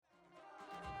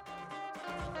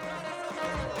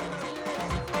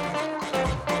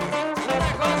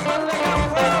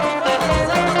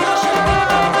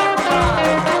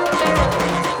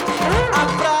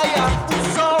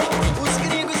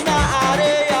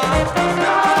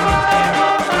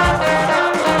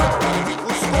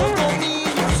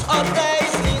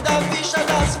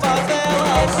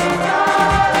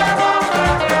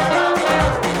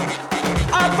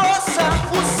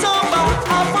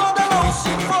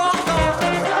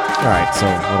All right, so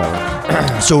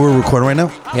whatever. So we're recording right now?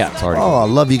 Yeah, it's already. Oh, I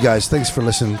love you guys. Thanks for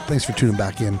listening. Thanks for tuning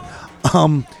back in.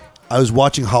 I was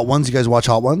watching Hot Ones. You guys watch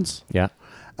Hot Ones? Yeah,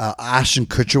 Ashton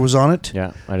Kutcher was on it.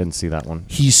 yeah. I didn't see that one.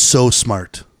 He's so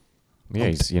smart. Yeah,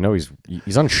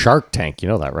 he's on Shark Tank. You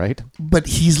know that, right? But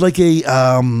he's like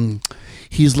a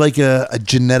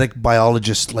genetic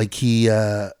biologist. Like he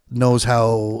knows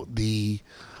how the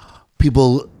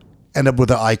people end up with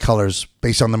their eye colors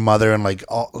based on their mother, and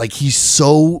like he's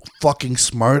so fucking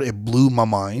smart. It blew my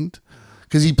mind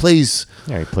because he plays.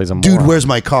 Yeah, he plays a Dude, moron. Where's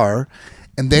My Car?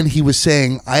 And then he was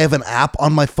saying, I have an app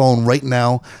on my phone right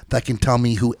now that can tell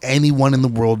me who anyone in the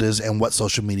world is and what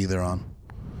social media they're on.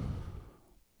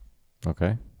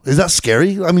 Okay. Is that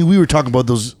scary? I mean, we were talking about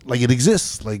those, like it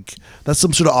exists. Like that's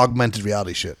some sort of augmented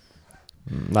reality shit.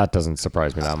 That doesn't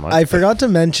surprise me that much. I forgot to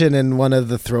mention in one of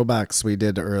the throwbacks we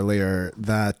did earlier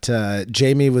that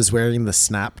Jamie was wearing the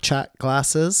Snapchat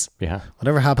glasses. Yeah.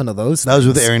 Whatever happened to those? That was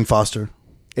with things? Arian Foster.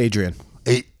 Adrian.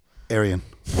 Arian.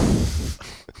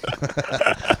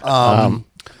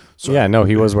 Yeah, no,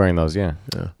 he was wearing those. Yeah.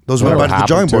 Those went Whatever back to the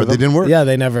drawing happened to board. They them? didn't work. Yeah,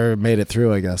 they never made it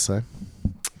through, I guess. I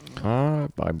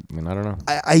mean, I don't know.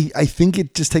 I think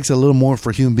it just takes a little more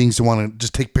for human beings to want to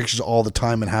just take pictures all the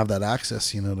time and have that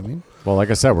access. You know what I mean? Well,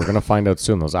 like I said, we're gonna find out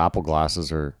soon. Those Apple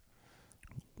glasses are.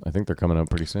 I think they're coming out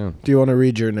pretty soon. Do you want to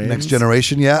read your names? Next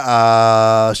generation,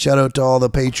 yeah. Shout out to all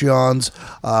the Patreons,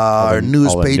 our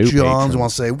newest all the new Patreons. patrons. I want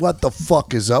to say, what the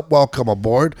fuck is up? Welcome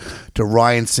aboard to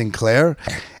Ryan Sinclair,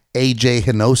 AJ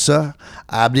Hinosa,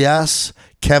 Abdias,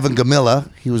 Kevin Gamilla,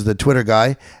 he was the Twitter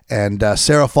guy, and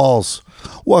Sarah Falls.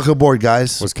 Welcome aboard,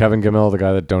 guys. Was Kevin Gamil the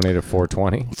guy that donated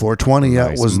 420? 420, yeah,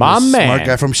 Nice. was My the man. smart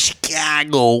guy from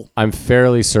Chicago. I'm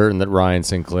fairly certain that Ryan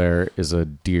Sinclair is a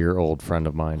dear old friend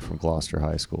of mine from Gloucester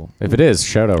High School. If it is,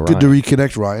 shout out Ryan. Good to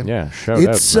reconnect, Ryan. Yeah, shout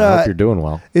It's, out. I hope you're doing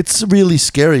well. It's really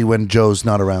scary when Joe's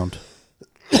not around.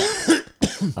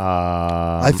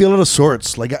 I feel out of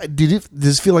sorts. Like, does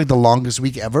this feel like the longest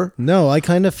week ever? No, I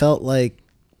kind of felt like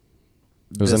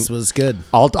this was good.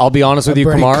 I'll be honest with you,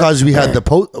 Bernie, Kumar. Because we had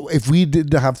the if we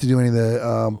didn't have to do any of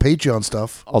the Patreon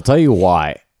stuff. I'll tell you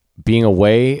why. Being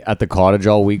away at the cottage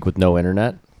all week with no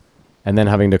internet, and then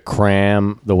having to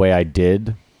cram the way I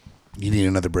did You need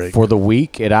another break. for the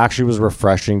week, it actually was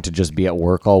refreshing to just be at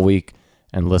work all week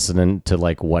and listening to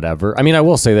like whatever. I mean, I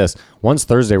will say this. Once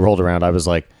Thursday rolled around, I was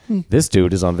like, this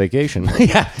dude is on vacation.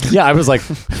 yeah. I was like,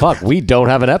 fuck, we don't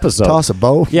have an episode. Toss a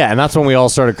bow. Yeah, and that's when we all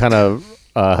started kind of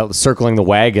circling the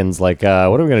wagons, like, what are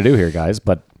we going to do here, guys?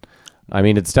 But, I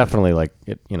mean, it's definitely like,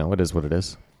 it is what it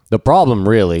is. The problem,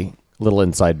 really, little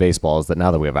inside baseball, is that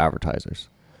now that we have advertisers.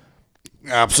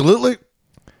 Absolutely.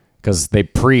 Because they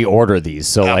pre-order these.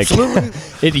 So, Absolutely.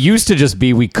 like, it used to just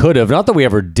be we could have. Not that we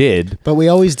ever did. But we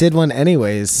always did one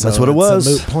anyways. So That's what it it's was. a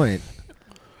moot point.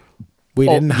 We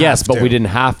didn't have Yes, but to. we didn't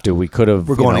have to. We could have.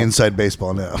 We're going inside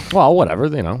baseball now. Well, whatever.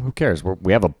 Who cares?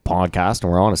 We have a podcast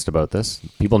and we're honest about this.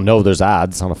 People know there's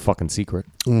ads. It's not a fucking secret.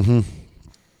 Mm-hmm.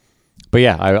 But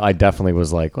yeah, I definitely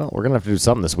was like, well, we're going to have to do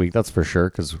something this week. That's for sure,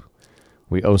 because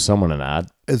we owe someone an ad.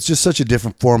 It's just such a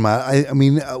different format. I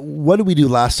mean, what did we do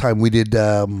last time? We did,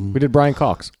 We did Brian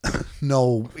Cox.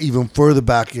 no, even further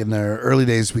back in our early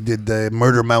days, we did the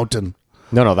Murder Mountain.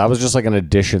 No, that was just like an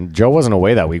addition. Joe wasn't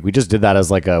away that week. We just did that as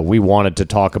like we wanted to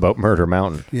talk about Murder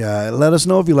Mountain. Yeah, let us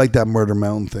know if you like that Murder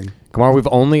Mountain thing. Kumar, we've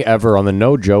only ever, on the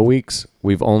No Joe weeks,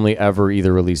 we've only ever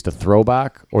either released a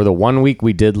throwback or the one week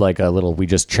we did like we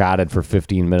just chatted for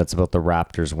 15 minutes about the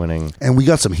Raptors winning. And we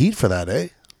got some heat for that, eh?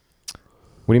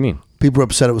 What do you mean? People were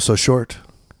upset it was so short.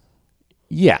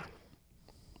 Yeah.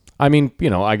 I mean,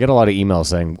 I get a lot of emails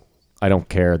saying, I don't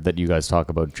care that you guys talk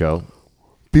about Joe.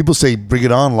 People say, bring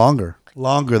it on longer.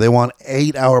 They want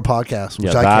 8-hour podcasts,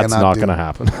 which Yeah, I that's cannot not do. going to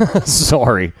happen.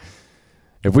 Sorry.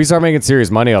 If we start making serious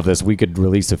money off this, we could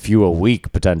release a few a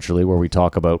week potentially where we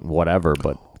talk about whatever.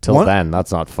 But till then,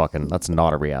 that's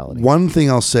not a reality. One thing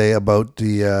I'll say about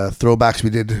the throwbacks we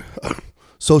did,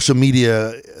 social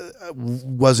media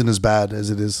wasn't as bad as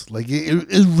it is. Like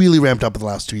it really ramped up in the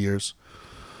last 2 years.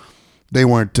 They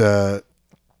weren't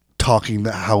talking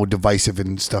how divisive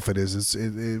and stuff it is.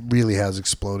 It really has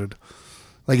exploded.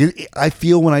 Like I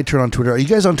feel when I turn on Twitter. Are you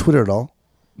guys on Twitter at all?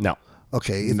 No.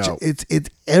 Okay, No. It's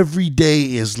every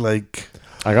day is like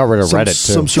I got rid of Reddit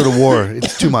too. some sort of war.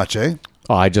 It's too much, eh?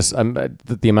 Oh,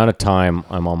 the amount of time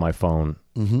I'm on my phone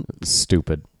is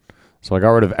stupid. So I got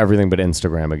rid of everything but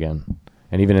Instagram again.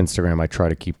 And even Instagram, I try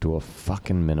to keep to a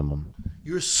fucking minimum.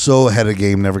 You're so ahead of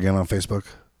game. Never getting on Facebook,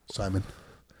 Simon.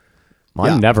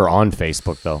 I'm never on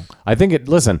Facebook, though. I think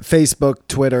listen, Facebook,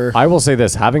 Twitter. I will say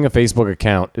this. Having a Facebook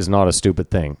account is not a stupid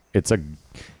thing. It's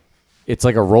it's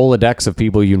like a Rolodex of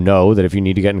people you know that if you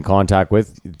need to get in contact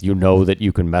with, you know that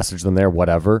you can message them there,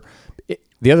 whatever.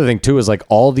 The other thing too is like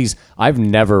all these, I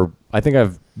think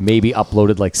I've maybe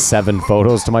uploaded like 7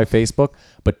 photos to my Facebook,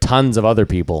 but tons of other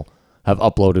people have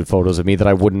uploaded photos of me that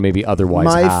I wouldn't maybe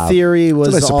otherwise have. My theory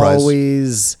was nice surprise.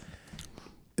 always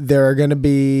there are going to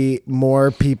be more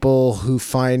people who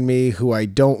find me who I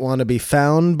don't want to be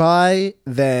found by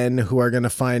than who are going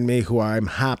to find me who I'm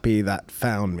happy that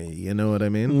found me. You know what I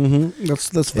mean? Mm-hmm.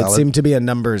 That's It valid. seemed to be a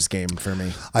numbers game for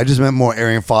me. I just meant more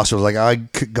Arian Foster. Like, I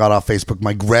got off Facebook.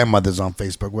 My grandmother's on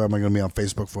Facebook. What am I going to be on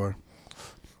Facebook for?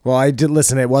 Well, I did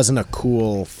listen. It wasn't a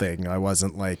cool thing. I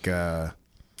wasn't like, Well,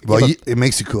 it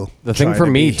makes you cool. The thing Trying for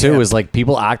to me be too hip. is like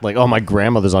people act like, oh, my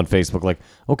grandmother's on Facebook. Like,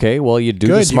 okay, well, you do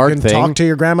the good. smart You can thing. talk to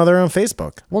your grandmother on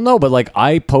Facebook. Well, no, but like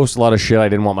I post a lot of shit I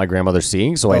didn't want my grandmother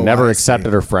seeing, so I Oh, never I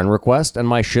accepted her friend request, and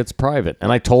my shit's private.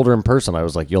 And I told her in person, I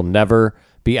was like, you'll never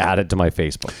be added to my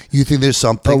Facebook. You think there's But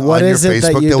something what on your is it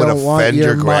that Facebook you that would don't want offend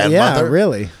your grandmother? Yeah,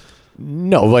 really.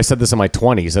 No, I said this in my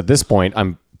 20s. At this point,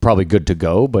 I'm probably good to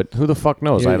go, but who the fuck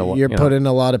knows? I don't. You're you know. putting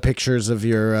a lot of pictures of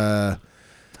your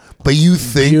But you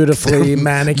think beautifully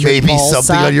manicured maybe ball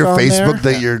something on sack your on Facebook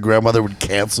there? that your grandmother would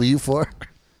cancel you for?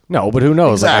 No, but who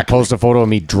knows? Like I Exactly. post a photo of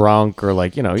me drunk, or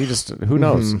like you just who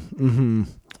knows?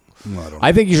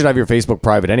 I think you should have your Facebook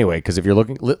private anyway, because if you're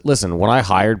looking, listen, when I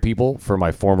hired people for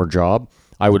my former job,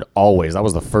 I would always, that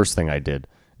was the first thing I did,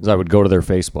 is I would go to their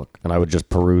Facebook and I would just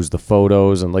peruse the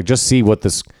photos and like just see what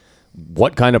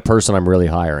kind of person I'm really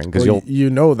hiring. Because Well, you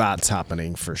know that's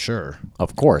happening for sure.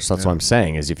 of course, that's what I'm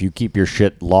saying, is if you keep your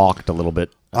shit locked a little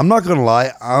bit. I'm not gonna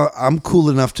lie. I'm cool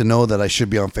enough to know that I should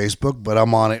be on Facebook, but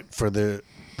I'm on it for the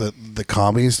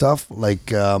comedy and stuff. Like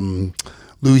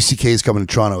Louis C.K. is coming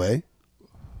to Toronto, Okay.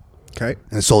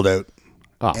 and it's sold out.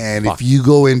 Oh, And fuck. if you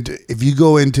go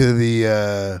into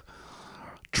the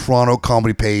Toronto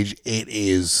comedy page, it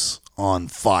is on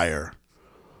fire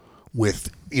with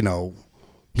he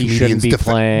comedians shouldn't be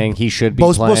playing. He should be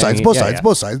both playing. sides. Yeah.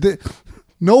 Both sides.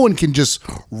 No one can just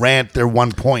rant their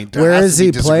one point. There Where has is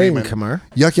to be he playing, disagreement. Kamar?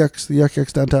 Yuck Yucks, the Yuck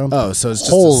Yucks downtown. Oh, so it's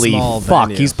just Holy a small fuck!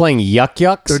 venue. He's playing Yuck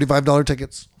Yucks. $35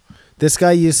 tickets. This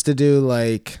guy used to do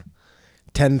like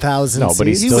 10,000 No, but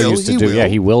he seats. still will, used to he do. will. Yeah,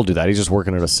 he will do that. He's just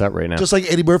working at a set right now. Just like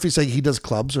Eddie Murphy saying he does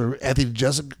clubs, or Anthony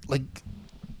Jessup. Like,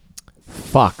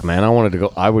 Fuck, man! I wanted to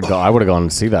go. I would have gone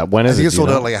to see that. When I is think it? it Do you sold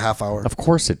know? out like a half hour. Of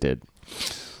course it did,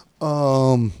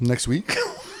 Next week.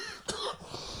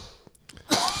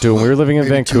 dude. When we were living in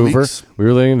Maybe 2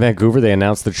 Vancouver. They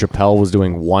announced that Chappelle was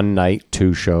doing one night,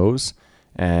 2 shows,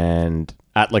 and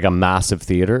at like a massive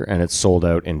theater, and it sold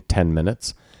out in 10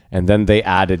 minutes. And then they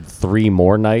added 3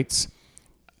 more nights,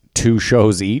 2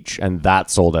 shows each, and that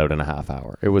sold out in a half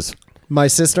hour. It was My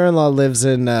sister-in-law lives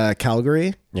in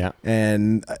Calgary. yeah.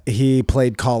 And he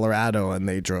played Colorado, and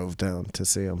they drove down to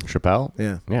see him. Chappelle.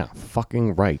 Yeah.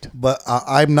 Fucking right. But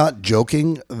I'm not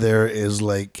joking. There is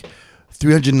like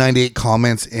 398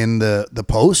 comments in the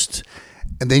post,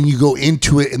 and then you go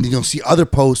into it, and then you'll see other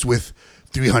posts with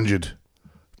 300,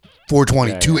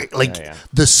 420, Yeah, 280. yeah, Like yeah.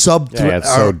 the sub. Yeah,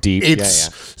 it's so deep.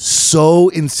 It's so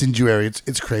incendiary.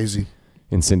 It's crazy.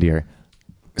 Incendiary.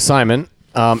 Simon,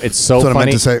 it's so That's what I meant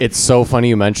funny. to say. It's so funny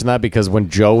you mentioned that, because when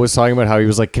Joe was talking about how he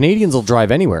was like, Canadians will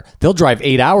drive anywhere. They'll drive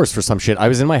 8 hours for some shit. I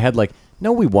was in my head like,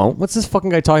 no, we won't. What's this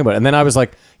fucking guy talking about? And then I was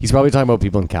like, he's probably talking about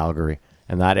people in Calgary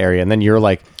and that area. And then you're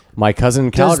like, my cousin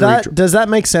in Calgary. Does that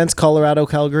make sense, Colorado,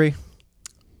 Calgary?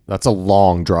 That's a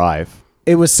long drive.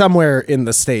 It was somewhere in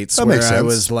the States That where makes I sense.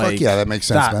 was Fuck like, yeah, that makes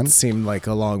sense, that man. seemed like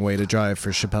a long way to drive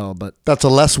for Chappelle, but That's a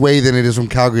less way than it is from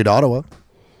Calgary to Ottawa.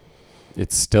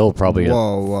 It's still probably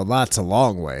whoa, well, that's a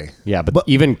long way. yeah, but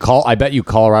even I bet you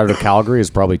Colorado to Calgary is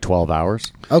probably 12 hours.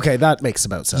 Okay, that makes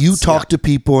about sense. You talk to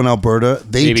people in Alberta,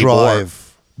 they Maybe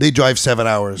drive. They drive 7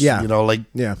 hours. Yeah.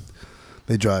 Yeah,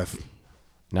 they drive.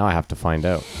 Now I have to find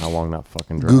out how long that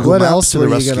fucking drive. Google What Maps else to were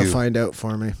the you going to rescue. find out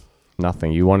for me?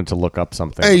 Nothing. You wanted to look up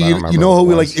something. Hey, but I don't you remember know what how it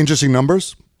we was. like interesting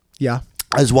numbers? Yeah.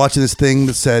 I was watching this thing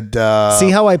that said,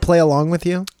 See how I play along with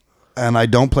you? and I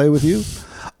don't play with you.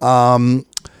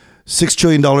 $6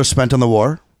 trillion spent on the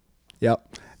war,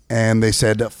 Yep. and they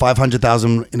said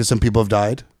 500,000 innocent people have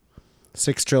died.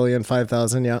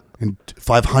 6,005,000,000. Yeah. And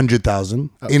 500,000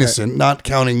 innocent, not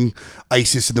counting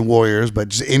ISIS and the warriors, but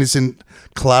just innocent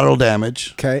collateral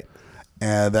damage. Okay.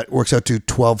 That works out to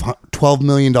 $12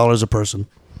 million a person.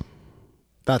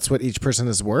 That's what each person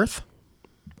is worth?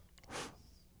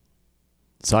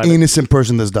 Simon, Innocent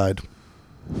person that's died.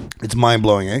 It's mind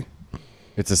blowing, eh?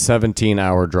 it's a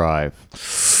 17-hour drive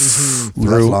Ooh,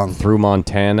 that's long. through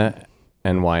Montana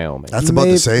and Wyoming. That's about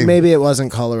the same. Maybe it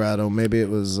wasn't Colorado. Maybe it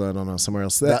was, I don't know, somewhere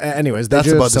else. Anyways, they that's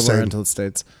drove about the somewhere same. into the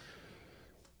States.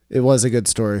 It was a good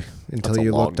story until That's a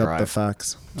you long looked up the drive.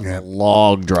 facts. Yeah.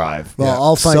 Long drive. Well, Yeah.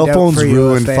 I'll find Cell out phones for you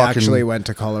ruin if they fucking- actually went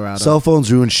to Colorado. Cell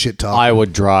phones ruin shit talk. I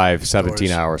would drive 17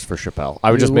 course. hours for Chappelle.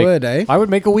 I would You just make. would, eh? I would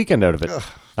make a weekend out of it.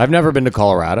 I've never been to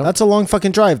Colorado. That's a long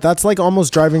fucking drive. That's like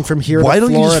almost driving from here Why to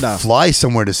don't you Florida. just fly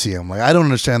somewhere to see him? Like, I don't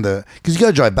understand because you got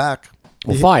to drive back.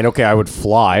 well, fine. Okay, I would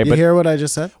fly, You but hear what I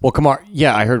just said? well, come on.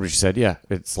 Yeah, I heard what you said. Yeah,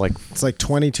 it's like It's like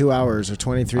 22 hours or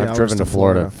 23 hours. I've driven to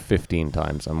Florida 15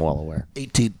 times. I'm well aware.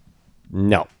 18.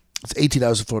 No, It's 18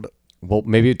 hours to Florida. well,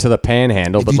 maybe to the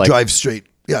Panhandle, If but you like drive straight.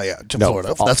 Yeah, to No, Florida.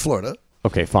 off- That's Florida.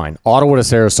 okay, fine. Ottawa to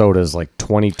Sarasota is like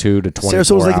 22 to 24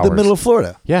 Sarasota's like hours. in the middle of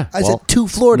Florida. Yeah, I well, said to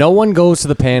Florida. No one goes to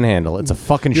the Panhandle. It's a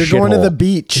fucking You're shithole. going to the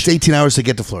beach. It's 18 hours to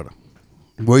get to Florida.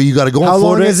 Where you got to go How in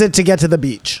long Florida. is it to get to the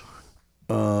beach?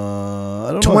 I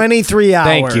don't know. 23 hours.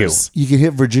 Thank you. You can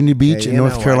hit Virginia Beach Yeah, in you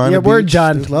North know what? Carolina. Yeah, we're Beach.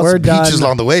 done. There's lots We're of beaches done.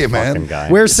 along the way, man. Fucking guy.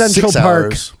 Where's Central 6 Park?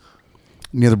 hours.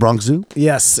 Near the Bronx Zoo.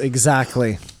 Yes,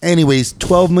 exactly. Anyways,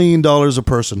 $12 million a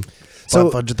person. So,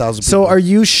 500,000 people. so are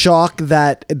you shocked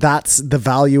that that's the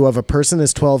value of a person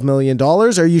is $12 million? Or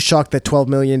are you shocked that $12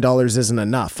 million isn't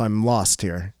enough? I'm lost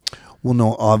here. Well,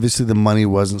 no, obviously the money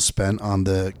wasn't spent on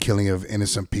the killing of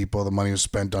innocent people. The money was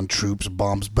spent on troops,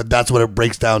 bombs. But that's what it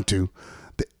breaks down to.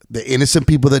 The innocent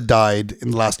people that died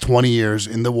in the last 20 years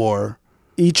in the war.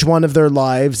 Each one of their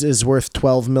lives is worth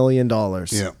 $12 million.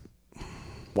 Yeah.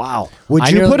 Wow. Would I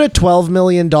you nearly- put a $12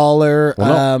 million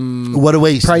What a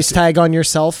waste. price tag on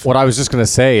yourself? What I was just gonna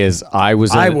say is I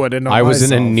was I wouldn't know I was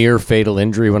in a myself. near fatal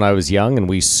injury when I was young, and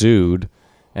we sued,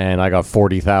 and I got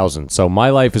 40,000. So my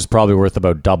life is probably worth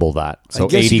about double that. So I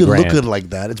guess 80 you could grand. look at it like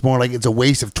that. It's more like it's a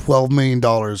waste of $12 million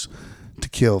to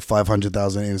kill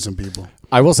 500,000 innocent people.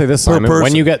 I will say this, Per Simon. person.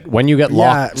 When you get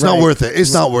locked, It's not worth it.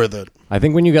 It's not worth it. I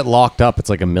think when you get locked up, it's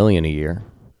like $1 million a year.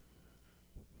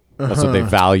 That's what they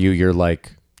value. You're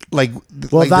like, Like, Well,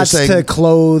 like they're that's saying, to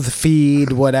clothe,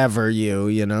 feed, whatever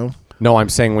you know. no, I'm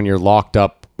saying when you're locked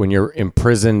up, when you're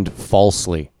imprisoned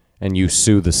falsely, and you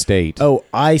sue the state. Oh,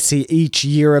 I see. Each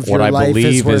year of what your I life is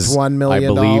believe worth is, $1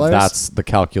 million. I believe that's the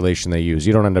calculation they use.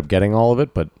 You don't end up getting all of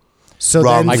it, but so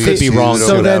wrong. then I could be wrong,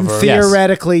 So too. then Whatever. Yes.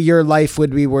 theoretically, your life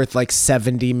would be worth like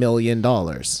 $70 million.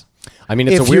 I mean,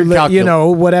 it's If a weird you calculation.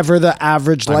 know, whatever the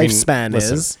average lifespan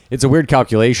is. It's a weird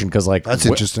calculation because, like, that's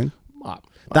interesting.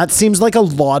 That seems like a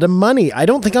lot of money. I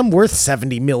don't think I'm worth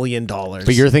 $70 million.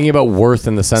 But you're thinking about worth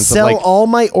in the sense Sell of like all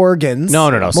my organs.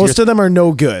 No. So Most of them are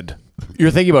no good.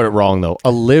 you're thinking about it wrong though. A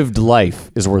lived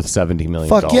life is worth $70 million.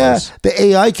 Fuck yeah. The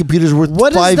AI computer's worth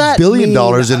What does $5 that billion mean?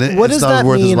 and it, What it's does not that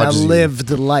worth mean? as much A as you. lived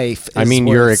life is I mean,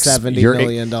 worth $70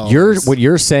 million. what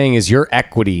you're saying is your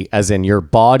equity, as in your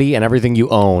body and everything you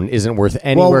own, isn't worth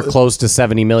anywhere close to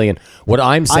 $70 million. What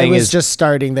I'm I saying was is just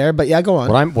starting there, but yeah, go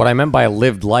on. what I meant by a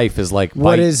lived life is like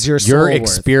What by is your soul worth?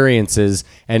 experiences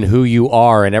and who you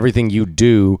are and everything you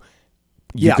do.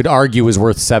 You Yeah. could argue is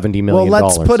worth $70 Well, million.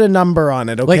 let's put a number on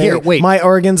it, okay? Like, here, wait. My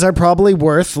organs are probably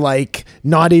worth like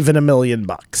not even $1 million,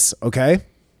 okay?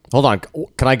 Hold on.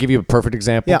 Can I give you a perfect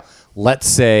example? Yeah. Let's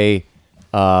say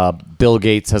Bill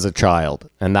Gates has a child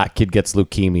and that kid gets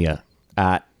leukemia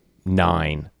at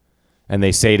 9. And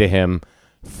they say to him,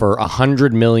 for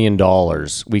 $100 million,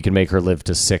 we can make her live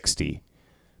to 60. You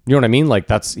know what I mean? Like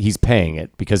he's paying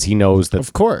it because he knows that.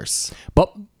 Of course.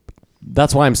 But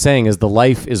that's why I'm saying is the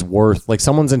life is worth like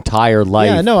someone's entire life.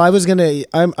 Yeah, no,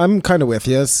 I'm kind of with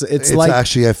you. It's like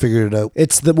actually, I figured it out.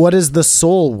 it's what is the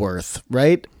soul worth,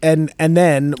 right? And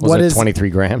then Was what it is 23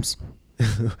 grams?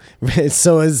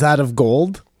 so is that of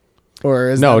gold? Or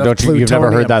is No, that of don't you- you've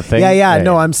never heard plutonium? that thing? Yeah, Yeah,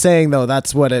 no, yeah. I'm saying though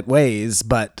that's what it weighs,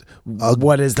 but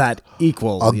what is that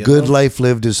equal? A you good know? life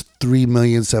lived is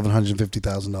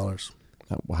 $3,750,000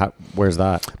 Where's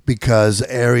that? because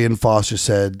Arian Foster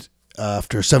said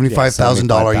after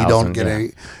 $75,000 you don't get yeah.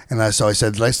 any. And so I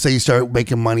said, let's say you start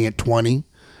making money at 20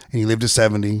 and you live to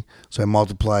 70. So I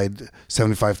multiplied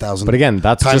 75,000. But again,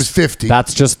 that's times just 50.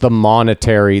 That's just the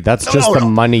monetary. That's just the no.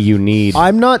 money you need.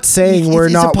 I'm not saying It's- we're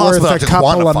it's not worth impossible a to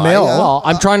couple of quantify, mil. yeah. Well,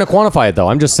 I'm trying to quantify it though.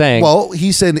 I'm just saying. Well,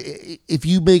 he said if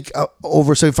you make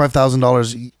over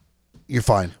 $75,000, you're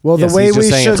fine. Well, Yes, the way he's just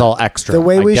we saying should it's all extra. The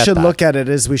way I we get should that. look at it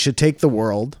is we should take the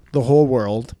world, the whole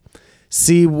world,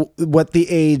 see what the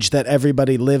age that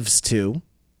everybody lives to,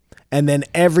 and then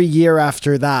every year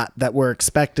after that we're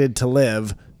expected to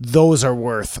live, those are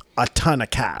worth a ton of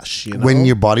cash. You know? When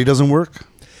your body doesn't work,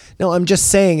 No, I'm just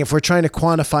saying if we're trying to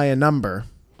quantify a number.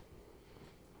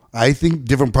 I think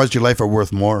different parts of your life are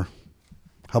worth more.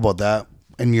 How about that?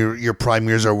 And your prime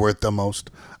years are worth the most.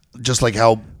 Just like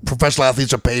how professional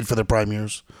athletes are paid for their prime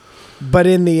years. But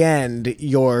in the end,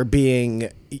 you're being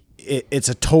it's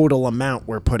a total amount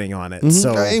we're putting on it.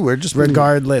 So Hey, we're just-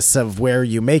 regardless of where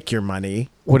you make your money,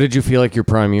 What did you feel like your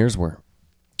prime years were?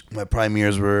 My prime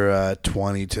years were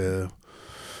 20 to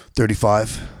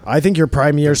 35. I think your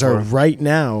prime years are right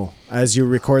now as you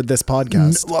record this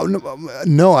podcast.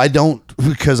 No, I don't,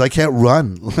 because I can't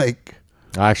run. Like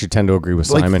I actually tend to agree with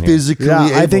Simon here. physically. Yeah,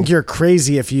 I able. think you're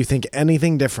crazy if you think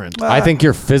anything different. I think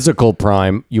your physical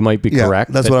prime, you might be Yeah,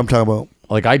 correct. that's what I'm talking about.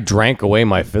 Like I drank away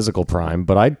my physical prime,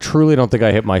 but I truly don't think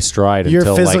I hit my stride Your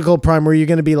until physical prime, were you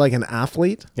going to be like an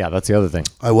athlete? Yeah, that's the other thing.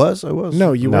 I was.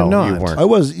 No, you No, were not. you weren't. I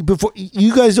was before.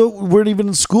 You guys weren't even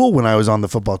in school when I was on the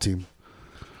football team.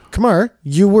 Kamar,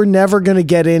 you were never going to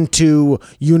get into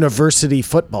university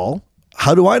football.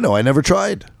 How do I know? I never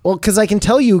tried. Well, because I can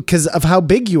tell you because of how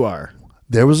big you are.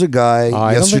 There was a guy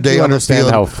I don't think yesterday you on the understand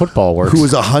field how football works. who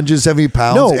was 170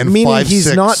 pounds No, and meaning 5'6".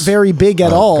 he's not very big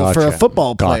at all for a gotcha.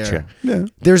 football player. Gotcha. Yeah.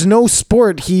 There's no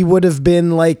sport he would have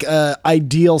been like a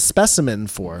ideal specimen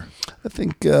for. I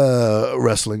think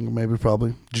wrestling, maybe,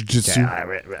 probably jiu-jitsu,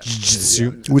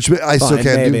 which I still Fine,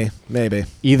 can't maybe, do. maybe.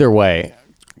 Either way,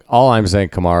 all I'm saying,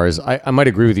 Kamar, is I might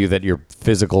agree with you that your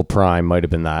physical prime might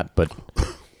have been that, but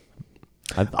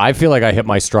I feel like I hit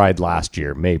my stride last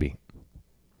year, maybe.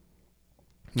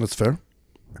 That's fair.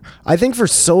 I think for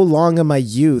so long in my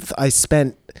youth, I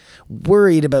spent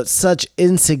worried about such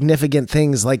insignificant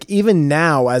things. Like even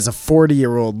now as a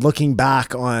 40-year-old looking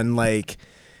back on like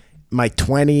my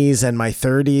 20s and my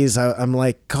 30s, I'm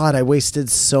like, God, I wasted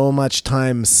so much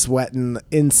time sweating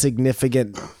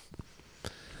insignificant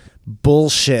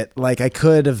bullshit. Like I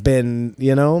could have been,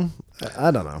 you know,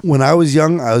 I don't know. When I was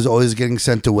young, I was always getting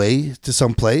sent away to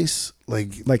some place,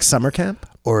 like Summer camp?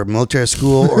 or military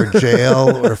school or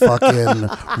jail or fucking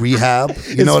rehab. You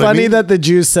It's know what I funny mean? that the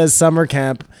Jew says summer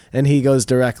camp and he goes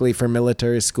directly for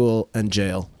military school and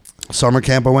jail. Summer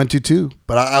camp I went to too,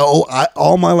 but I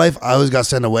all my life I always got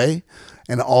sent away,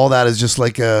 and all that is just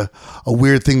like a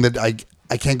weird thing that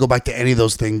I can't go back to any of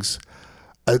those things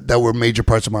that were major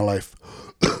parts of my life.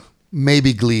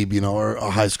 Maybe Glebe, you know, or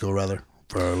high school rather.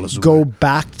 Go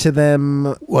back to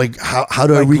them. Like how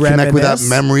do I Like reconnect with that reminisce?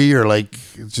 memory, or like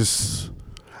it's just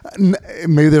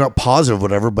maybe they're not positive,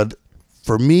 whatever. But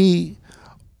for me,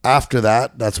 after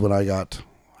that, that's when I got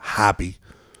happy.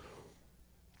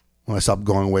 When I stopped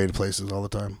going away to places all the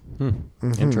time.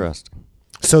 Interesting.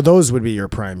 So those would be your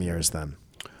prime years then.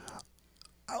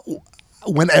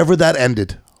 Whenever that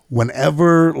ended,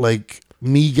 whenever like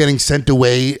me getting sent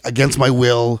away against my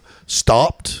will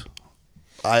stopped,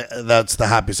 that's the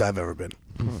happiest I've ever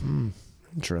been.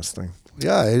 Interesting.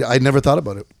 Yeah, I never thought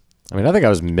about it. I mean, I think I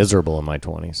was miserable in my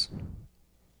 20s.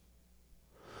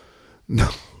 No.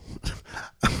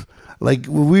 Like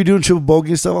when we were doing triple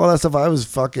bogey stuff, all that stuff, I was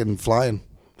fucking flying.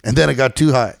 And then I got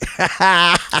too high.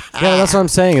 Yeah, that's what I'm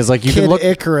saying. Is like you Kid can look.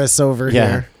 Icarus over Yeah.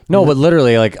 here. No, but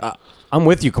literally, like I'm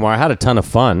with you, Kamar. I had a ton of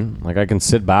fun. Like I can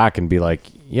sit back and be like,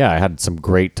 yeah, I had some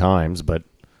great times, but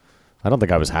I don't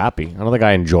think I was happy. I don't think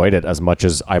I enjoyed it as much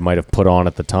as I might have put on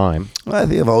at the time. I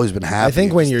think I've always been happy. I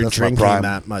think when you're That's my drinking prime.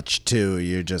 that much too,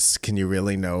 you just, can you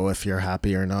really know if you're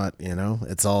happy or not? You know,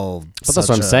 it's all. But that's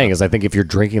what I'm saying is I think if you're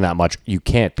drinking that much, you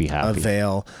can't be A happy.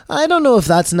 veil. I don't know if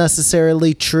that's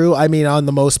necessarily true. I mean, on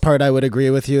the most part, I would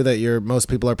agree with you that most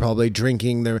people are probably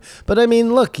drinking their. But I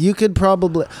mean, look, you could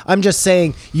probably. I'm just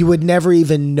saying you would never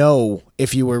even know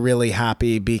if you were really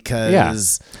happy because. Yeah.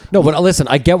 No, but listen,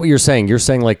 I get what you're saying. You're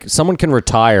saying like someone can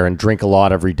retire and drink a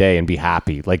lot every day and be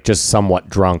happy, like just somewhat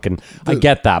drunk. And I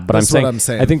get that, but That's what I'm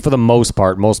saying. I think for the most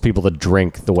part, most people that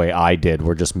drink the way I did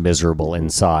were just miserable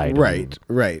inside. Right.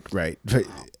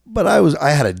 But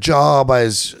I had a job. I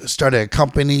started a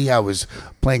company. I was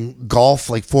playing golf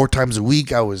like 4 times a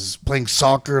week. I was playing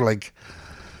soccer. Like,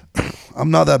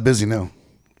 I'm not that busy now.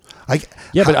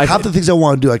 Yeah, but half the things I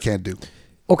want to do, I can't do.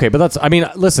 Okay, but that's, I mean,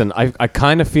 listen, I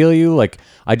kind of feel you. Like,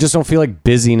 I just don't feel like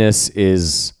busyness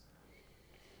is,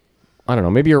 I don't know,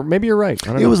 maybe you're right. I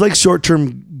don't It know. was like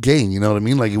short-term gain, you know what I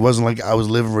mean? Like, it wasn't like I was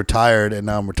living retired and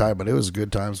now I'm retired, but it was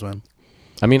good times, man.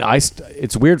 I mean,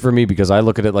 it's weird for me because I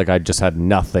look at it like I just had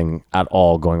nothing at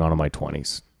all going on in my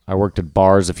 20s. I worked at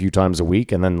bars a few times a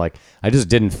week, and then like I just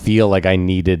didn't feel like I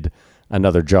needed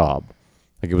another job.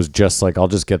 Like it was just like I'll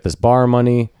just get this bar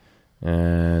money,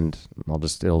 and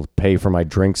it'll pay for my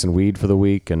drinks and weed for the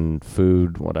week and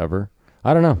food, whatever.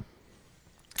 I don't know.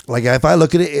 Like, if I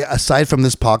look at it, aside from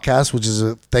this podcast, which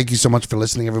is thank you so much for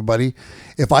listening, everybody.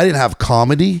 If I didn't have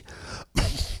comedy,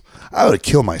 I would have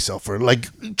killed myself or like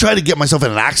try to get myself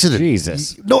in an accident.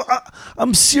 Jesus. No,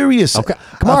 I'm serious. Okay,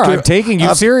 Kamar, I'm taking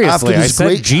you seriously. I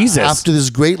said Jesus. After this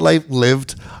great life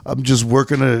lived, I'm just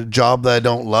working a job that I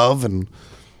don't love and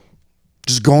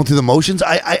just going through the motions.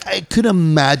 I could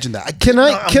imagine that. Can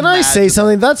I say imagine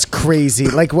something? That's crazy.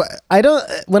 Like I don't.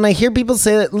 When I hear people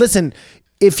say that, listen,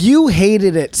 if you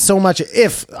hated it so much,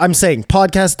 if I'm saying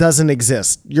podcast doesn't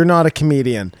exist, you're not a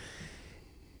comedian.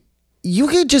 You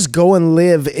could just go and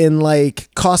live in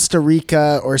like Costa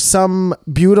Rica or some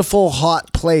beautiful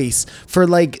hot place for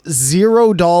like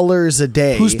 $0 a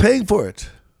day. Who's paying for it?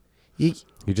 You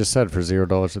just said for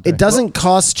 $0 a day. It doesn't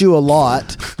cost you a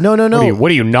lot. No.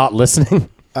 What are you not listening?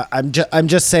 I'm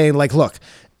just saying, like, look.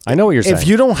 I know what you're saying. If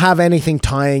you don't have anything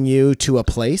tying you to a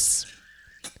place,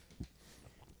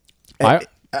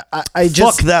 I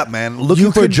just Fuck that, man.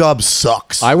 Looking for a job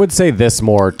sucks. I would say this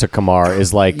more to Kamar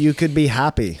is like, you could be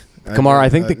happy. Kamar, I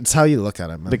think it's how you look at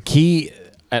it, man. the key,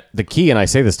 and I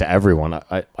say this to everyone,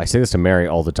 I say this to Mary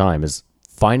all the time, is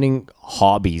finding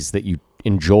hobbies that you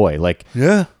enjoy. Like,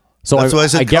 yeah. so That's why I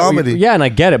said comedy. Yeah, and I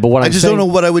get it, but what I I'm just saying, don't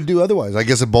know what I would do otherwise. I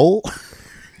guess a bowl.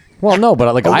 Well, no,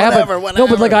 but like I have whatever.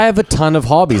 but like I have a ton of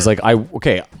hobbies. Like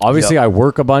obviously Yep. I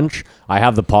work a bunch. I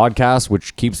have the podcast,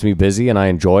 which keeps me busy, and I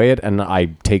enjoy it. And I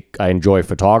enjoy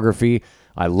photography.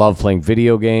 I love playing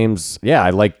video games. Yeah, I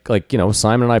like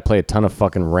Simon and I play a ton of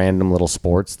fucking random little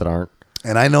sports that aren't.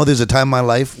 And I know there's a time in my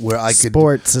life where I could.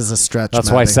 Sports is a stretch.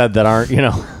 That's why I said that aren't.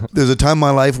 There's a time in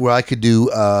my life where I could do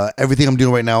everything I'm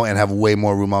doing right now and have way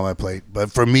more room on my plate.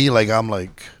 But for me, like I'm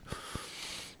like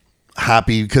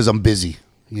happy because I'm busy.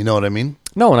 You know what I mean?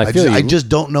 No, and I feel I just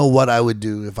don't know what I would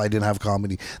do if I didn't have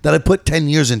comedy that I put 10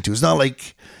 years into. It's not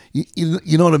like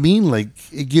you know what I mean? Like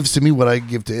it gives to me what I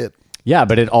give to it. Yeah,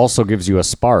 but it also gives you a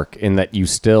spark in that you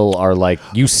still are like,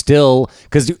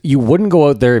 because you wouldn't go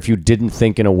out there if you didn't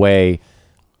think in a way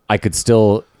I could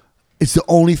still. It's the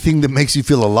only thing that makes you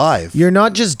feel alive. You're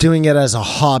not just doing it as a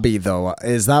hobby, though.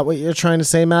 Is that what you're trying to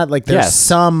say, Matt? Like, there's Yes.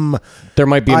 There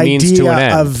might be a means to an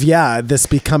end. of this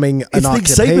becoming an It's the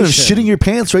occupation. excitement of shitting your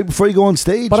pants right before you go on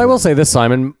stage. But I will say this,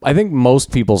 Simon, I think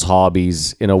most people's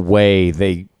hobbies, in a way,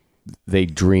 they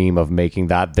dream of making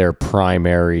that their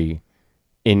primary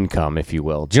income, if you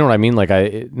will. Do you know what I mean? Like,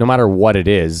 no matter what it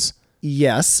is.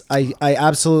 Yes, I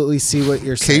absolutely see what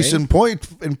you're saying. Case in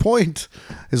point.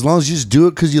 As long as you just do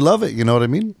it because you love it. You know what I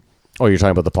mean? Oh, you're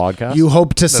talking about the podcast? You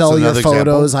hope to sell your another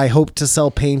photos. example. I hope to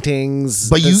sell paintings.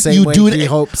 But the you same way do it- He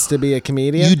hopes to be a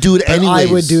comedian. You do it But I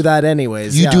anyways. would do that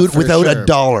anyways. You yeah, do it for without sure. a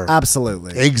dollar.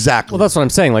 Absolutely. Exactly. Well, that's what I'm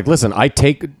saying. Like, listen,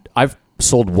 I've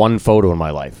sold one photo in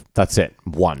my life. That's it.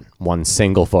 One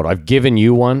single photo. I've given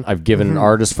you one. I've given an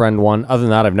artist friend one. Other than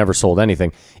that, I've never sold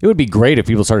anything. It would be great if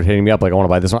people started hitting me up like, I want to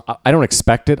buy this one. I don't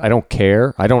expect it. I don't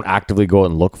care. I don't actively go out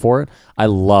and look for it. I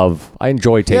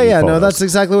enjoy taking Yeah, photos. no, that's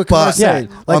exactly what But Kamar's saying.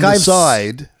 Like on the I've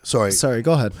side, sorry,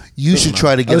 go ahead. you should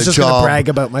try to I get was a just going to job. brag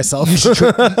about myself. You should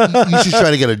try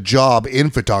to get a job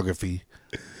in photography,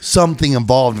 something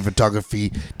involved in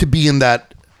photography, to be in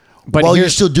that. But while you're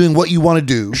here's- still doing what you want to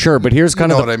do. Sure, but here's kind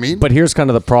You of know what I mean? But here's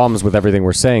kind of the problems with everything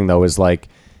we're saying, though, is like,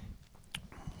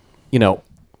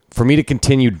 for me to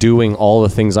continue doing all the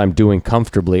things I'm doing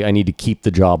comfortably, I need to keep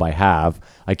the job I have.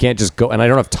 I can't just go, and I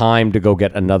don't have time to go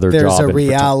get another There's job. a in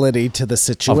reality to the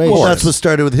situation. Well, course. that's what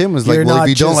started with him. Is like, You're well, not if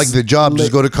you don't like just the job,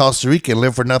 just li- go to Costa Rica and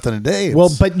live for nothing a day. Well,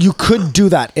 but you could do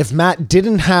that if Matt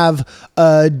didn't have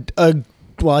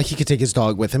well, he could take his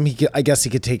dog with him. I guess he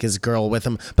could take his girl with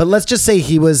him. But let's just say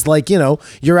he was like,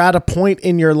 you're at a point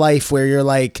in your life where you're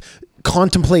like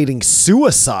contemplating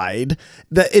suicide.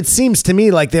 That it seems to me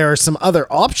like there are some other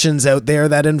options out there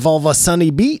that involve a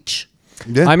sunny beach.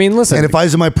 Yeah. I mean, listen. And if I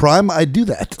was in my prime, I'd do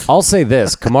that. I'll say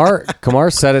this. Kamar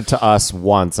said it to us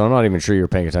once. I'm not even sure you were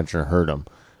paying attention or heard him.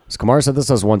 So Kamar said this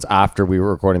to us once after we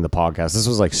were recording the podcast. This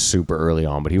was like super early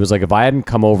on, but he was like, if I hadn't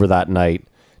come over that night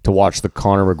to watch the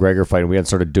Conor McGregor fight and we hadn't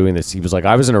started doing this, he was like,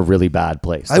 I was in a really bad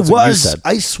place. That's what you said.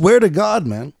 I swear to God,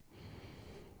 man.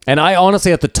 And I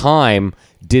honestly, at the time,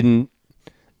 didn't.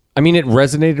 I mean, it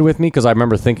resonated with me because I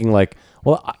remember thinking like,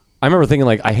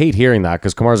 I hate hearing that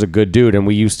because Kamar's a good dude and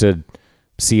we used to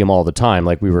see him all the time.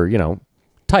 Like we were,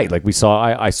 tight. Like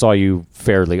I saw you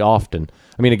fairly often.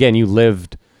 I mean, again, you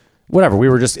lived, whatever. We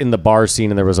were just in the bar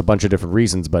scene and there was a bunch of different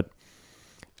reasons. But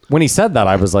when he said that,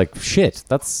 I was like, shit,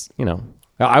 that's,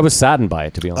 I was saddened by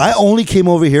it, to be honest. I only came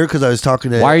over here because I was talking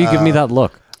to. Why are you giving me that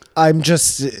look? I'm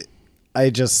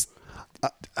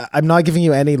not giving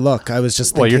you any look. I was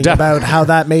just Well, you're thinking about how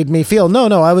that made me feel. No,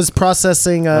 I was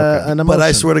processing an emotion. But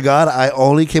I swear to God, I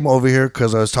only came over here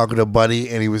because I was talking to a buddy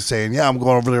and he was saying, yeah, I'm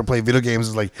going over there to play video games.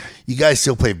 It's like, you guys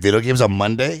still play video games on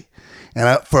Monday?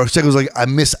 And for a second, I was like, I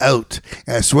miss out.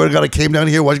 And I swear to God, I came down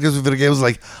here watching video games.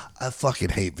 Like, I fucking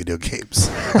hate video games.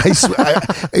 I swear,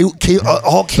 it came,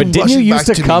 all came But didn't you rushing used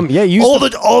back to me. come? Yeah, you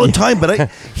used all the time.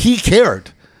 But he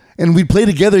cared, and we'd play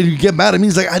together. And he'd get mad at me.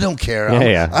 He's like, I don't care.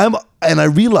 Yeah. And I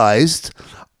realized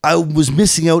I was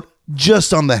missing out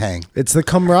just on the hang. It's the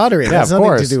camaraderie. It Yeah, has of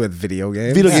nothing to course. do with video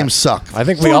games. Video games suck. I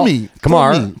think For we all me, come for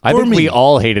on. me, I for think me. we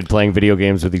all hated playing video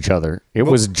games with each other. It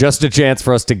was just a chance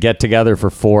for us to get together for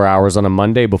 4 hours on a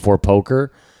Monday before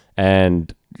poker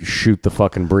and shoot the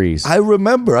fucking breeze. I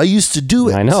remember. I used to do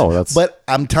it. I know, that's- But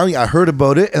I'm telling you, I heard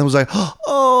about it and was like,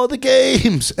 oh, the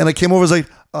games. And I came over and was like,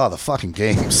 oh, the fucking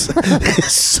games. It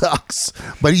sucks.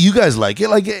 But you guys like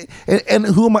it. And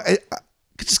who am I?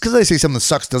 Just because I say something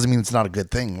sucks doesn't mean it's not a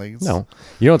good thing. No.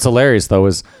 You know what's hilarious though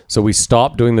is so we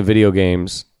stopped doing the video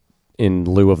games in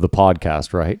lieu of the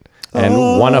podcast, right? And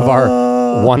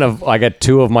I got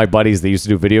two of my buddies that used to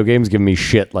do video games giving me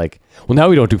shit like, well, now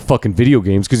we don't do fucking video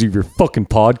games because of your fucking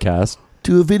podcast.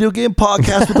 Do a video game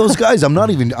podcast with those guys. I'm not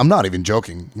even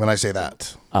joking when I say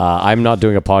that. I'm not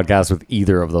doing a podcast with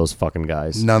either of those fucking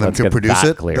guys. None of them Let's can get produce that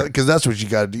it clear. because that's what you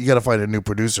got. You got to find a new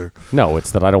producer. No,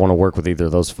 it's that I don't want to work with either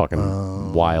of those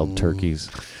fucking wild turkeys.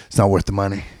 It's not worth the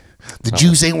money. The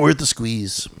juice ain't worth the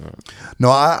squeeze. No,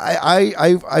 I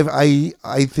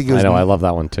think it was. I know, I love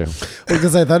that one too.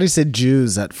 Because I thought he said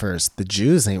Jews at first. The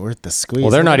Jews ain't worth the squeeze.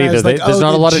 Well, they're And not then I either. was like, There's oh, not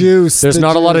a the lot juice, of. There's the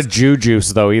not a lot of juice. Jew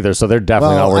juice though either, so they're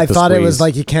definitely not Well, worth I the thought squeeze. it was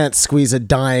like you can't squeeze a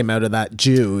dime out of that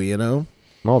Jew, you know?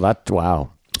 Oh, that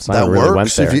wow. That really went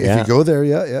works there. if you go there.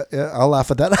 Yeah. I'll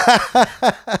laugh at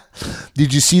that.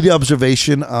 Did you see the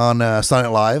observation on Sunday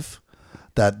Night Live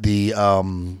that the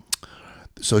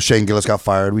so Shane Gillis got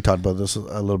fired? We talked about this a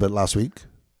little bit last week.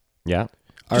 Yeah.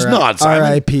 Just not, Simon.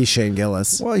 R.I.P. Shane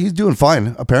Gillis. Well, he's doing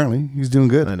fine. Apparently, he's doing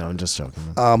good. I know, I'm just joking.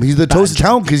 He's the toast of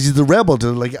town because he's the rebel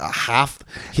to like a half.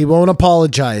 He won't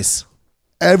apologize.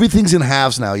 Everything's in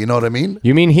halves now. You know what I mean?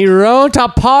 You mean he wrote a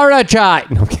apologize?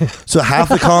 No, I'm kidding. So half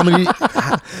the comedy,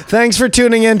 Thanks for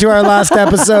tuning in to our last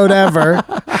episode ever.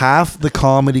 half the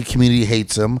comedy community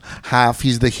hates him. Half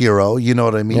he's the hero. You know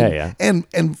what I mean? Yeah.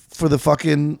 And for the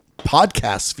fucking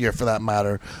podcast sphere, for that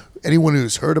matter, anyone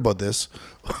who's heard about this,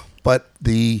 but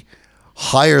the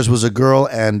hires was a girl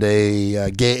and a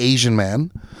gay Asian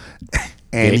man.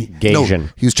 And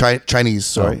Gaysian. he was Chinese.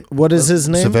 Sorry, What is his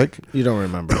name? Pacific. You don't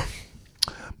remember.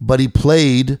 But he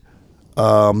played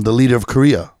the leader of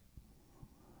Korea.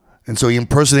 And so he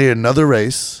impersonated another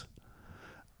race.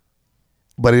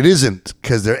 But it isn't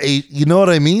because they're eight. You know what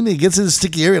I mean? It gets in the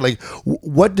sticky area. Like,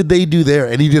 what did they do there?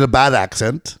 And he did a bad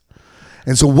accent.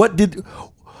 And so what did...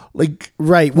 Like,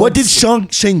 Right, what did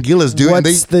what's- Shane Gillis do? And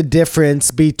What's the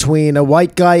difference between a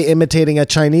white guy imitating a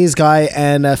Chinese guy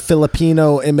and a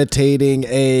Filipino imitating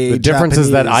a The difference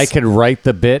is that I Japanese? could write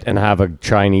the bit and have a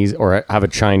Chinese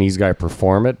guy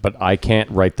perform it, but I can't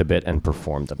write the bit and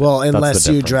perform the bit. Well, That's the unless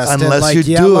you difference. dressed in unless like you're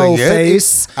yellow doing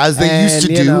face, it as they used to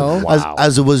and, you do, know- Wow.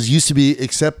 as it was used to be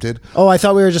accepted. Oh, I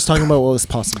thought we were just talking about what was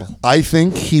possible. I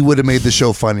think he would have made the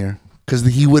show funnier because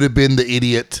he would have been the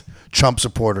idiot Trump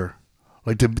supporter,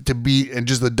 like to be and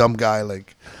just the dumb guy.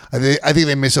 Like I think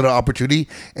they missed out an opportunity.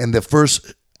 And the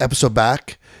first episode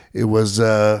back, it was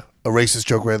a racist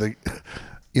joke where they,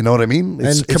 you know what I mean?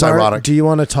 It's Kamar, ironic. do you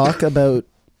want to talk about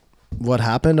what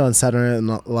happened on Saturday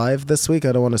Night Live this week?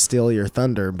 I don't want to steal your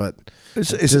thunder, but it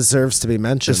deserves to be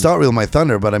mentioned. It's not real my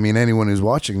thunder, but I mean anyone who's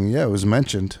watching, yeah, it was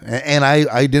mentioned, and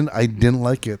I didn't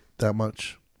like it that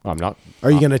much. I'm not.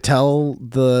 Are you going to tell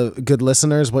the good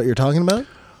listeners what you're talking about?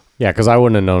 Yeah, because I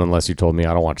wouldn't have known unless you told me.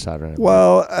 I don't watch Saturday Night Live.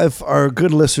 Well, if our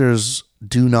good listeners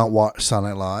do not watch Sunday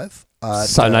Night Live,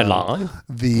 Saturday Night Live?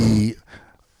 the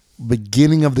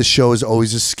beginning of the show is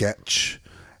always a sketch,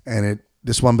 and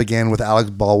this one began with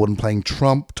Alex Baldwin playing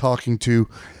Trump, talking to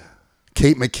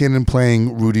Kate McKinnon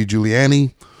playing Rudy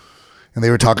Giuliani, and they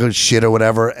were talking shit or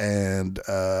whatever, and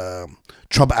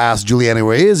Trump asked Giuliani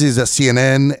where he is. He's at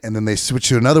CNN, and then they switch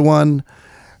to another one,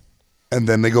 and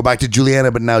then they go back to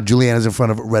Giuliani, but now Giuliani's in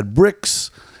front of red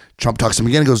bricks. Trump talks to him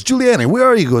again and goes, Giuliani, where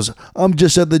are you? He goes, I'm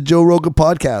just at the Joe Rogan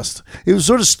podcast. It was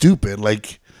sort of stupid.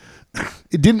 Like,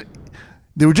 it didn't,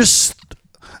 they were just,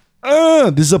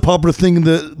 this is a popular thing in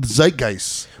the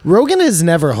zeitgeist. Rogan has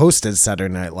never hosted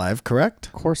Saturday Night Live, correct?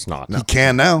 Of course not. He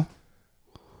can now.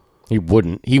 He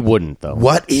wouldn't. He wouldn't though.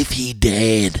 What if he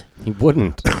did? He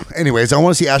wouldn't. Anyways, I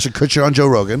want to see Ashton Kutcher on Joe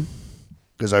Rogan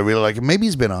because I really like him. Maybe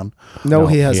he's been on. No,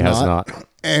 he has not.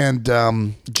 And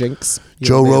Jinx. You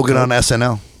Joe may have Rogan told- on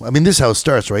SNL. I mean, this is how it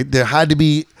starts, right? There had to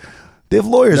be, they have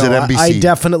lawyers No, at NBC. I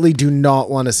definitely do not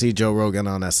want to see Joe Rogan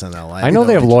on SNL. I know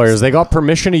they have lawyers. They got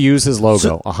permission to use his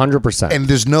logo. 100%. And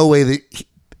there's no way that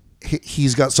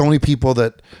he's got so many people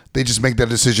that they just make that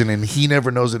decision, and he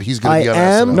never knows that he's going to be on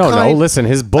SNL. No. Listen,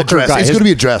 his booker Addressed. guy. It's gonna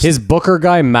be addressed. His booker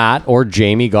guy, Matt or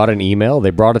Jamie, got an email.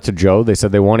 They brought it to Joe. They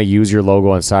said they want to use your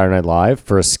logo on Saturday Night Live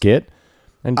for a skit.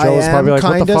 And Joe was probably like,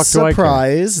 "What the fuck do I care?"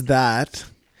 surprised that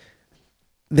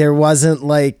there wasn't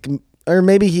like Or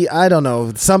maybe I don't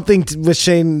know, something with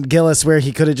Shane Gillis where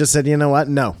he could have just said, you know what?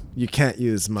 No, you can't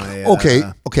use my. Okay,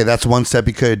 that's one step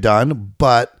he could have done,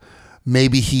 but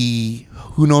maybe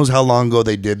who knows how long ago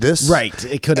they did this. Right.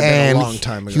 It could have been a long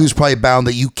time ago. He was probably bound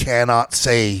that you cannot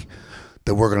say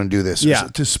that we're going to do this. Yeah.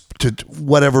 To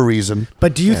whatever reason.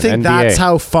 But do you think NBA. that's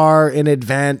how far in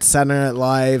advance Saturday Night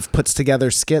Live puts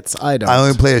together skits? I don't. I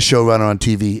only play a showrunner on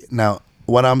TV. Now,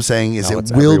 what I'm saying is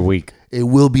It's every week. It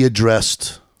will be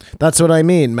addressed. That's what I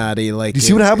mean, Maddie. Like, You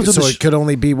see what happens with So the it could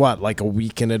only be what, like a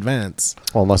week in advance.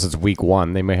 Well, unless it's week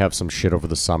 1, they may have some shit over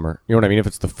the summer. You know what I mean? If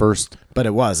it's the first, But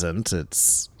it wasn't.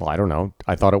 It's well, I don't know.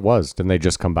 I thought it was. Didn't they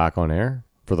just come back on air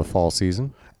for the fall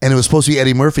season? And it was supposed to be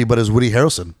Eddie Murphy, but it was Woody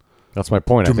Harrelson. That's my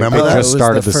point. I think remember they that? just it was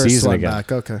started the first season one again.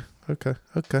 Back.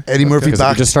 Okay. Eddie Murphy Because if you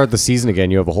backed. just start the season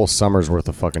again, you have a whole summer's worth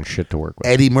of fucking shit to work with.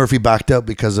 Eddie Murphy backed up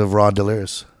because of Ron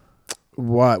DeLaris.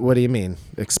 What do you mean?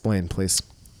 Explain, please.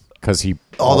 Because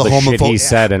All the shit homophobic he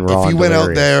said and Ron If he went out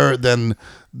Delirious. there, then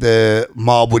the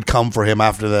mob would come for him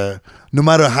after no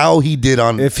matter how he did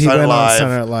on If he Saturday went on Live,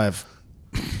 Saturday Night Live.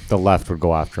 the left would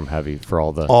go after him heavy for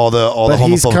all the, all the But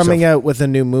he's homophobic coming stuff. out with a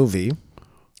new movie.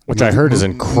 which I heard is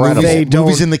incredible. They don't-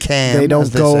 Movies in the can. They don't as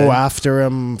go say. after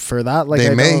him for that. Like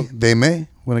They I may. don't- They may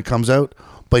when it comes out.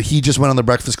 But he just went on the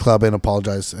Breakfast Club and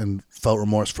apologized and felt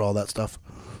remorse for all that stuff,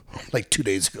 like 2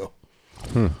 days ago.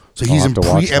 So he's I'll in have to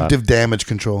watch that. preemptive damage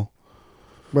control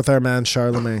with our man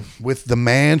Charlemagne. with the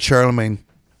man Charlemagne.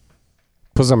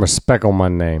 Put some respect on my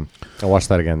name. I watched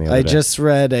that again the other I day. just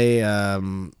read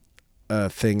a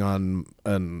thing on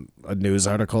a news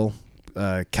article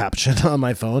caption on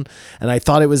my phone, and I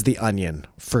thought it was The Onion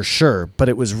for sure, but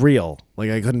it was real. Like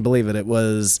I couldn't believe it. It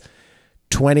was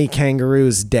 20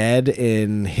 kangaroos dead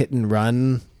in hit and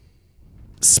run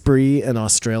spree in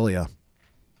Australia.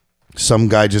 Some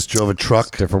guy just drove a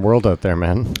truck. Different world out there,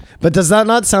 man. But does that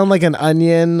not sound like an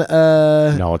Onion?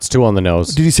 No, it's too on the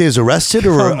nose. Did he say he was arrested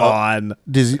or Come on.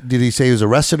 Did he say he was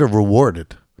arrested or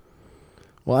rewarded?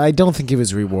 Well, I don't think he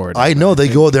was rewarded. I know they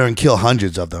go there and kill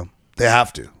hundreds of them. They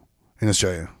have to in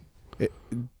Australia.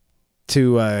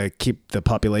 To keep the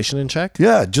population in check.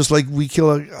 Yeah, just like we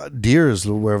kill deers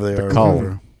wherever they are. cull.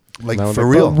 wherever. Like No, for the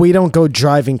real. But we don't go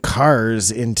driving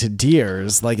cars into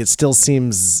deers. Like it still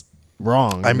seems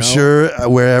wrong. I'm no? sure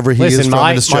wherever he is Listen, from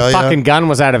my in Australia. fucking gun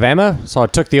was out of ammo, so I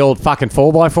took the old fucking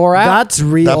 4x4 out. That's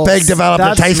real. The big developer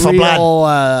that's taste for real,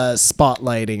 blood.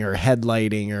 Spotlighting or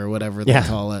headlighting or whatever they Yeah.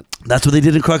 call it. That's what they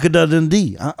did in Crocodile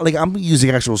Dundee. I'm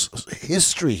using actual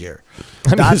history here.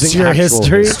 I'm That's using your actual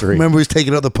history? Remember he's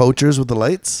taking out the poachers with the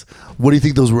lights? What do you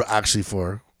think those were actually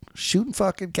for? Shooting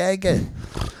fucking kanga.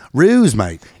 Ruse,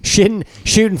 mate.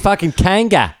 Shooting fucking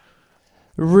kanga.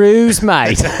 Ruse,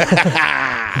 mate.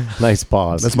 Nice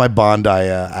pause. That's my Bondi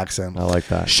accent. I like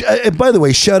that. And by the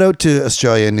way, shout out to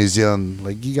Australia and New Zealand.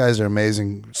 Like, you guys are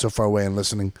amazing, so far away and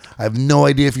listening. I have no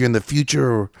idea if you're in the future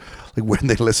or like when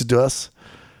they listen to us.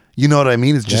 You know what I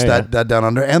mean? It's just Yeah, that down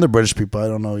under. And the British people, I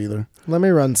don't know either. Let me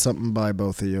run something by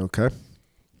both of you, okay?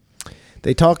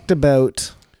 They talked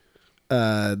about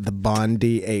the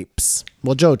Bondi apes.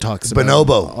 Well, Joe talks about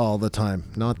Bonobo. them all the time.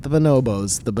 Not the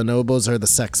bonobos. The bonobos are the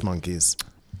sex monkeys.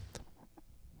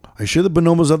 Are you sure the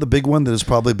bonobos are the big one that is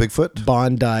probably Bigfoot?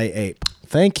 Bondi ape.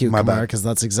 Thank you, My Kumar, bad. because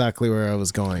that's exactly where I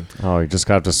was going. Oh, you just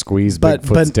got to squeeze But-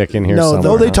 Bigfoot's but dick in here no, somewhere.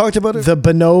 No, they huh? talked about it. The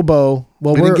bonobo.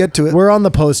 Well, We we're didn't get to it. We're on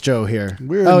the post, Joe. Here.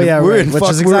 We're oh in- yeah, we're right. in Which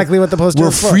fuck- is exactly what the post We're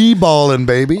is for. free balling,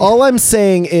 baby. All I'm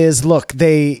saying is, look,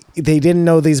 they didn't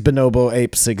know these bonobo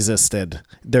apes existed.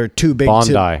 They're too big.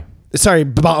 Bondi. Sorry,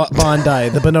 Bondi.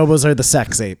 The bonobos are the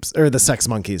sex apes or the sex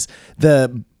monkeys.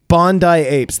 The Bondi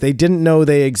apes, they didn't know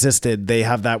they existed. They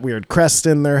have that weird crest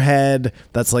in their head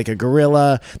that's like a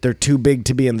gorilla. They're too big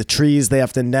to be in the trees. They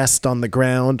have to nest on the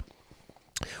ground.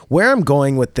 Where I'm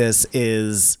going with this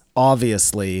is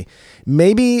obviously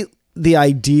maybe the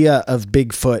idea of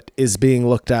Bigfoot is being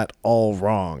looked at all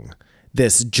wrong.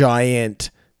 This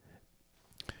giant.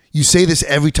 You say this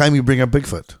every time you bring up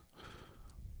Bigfoot.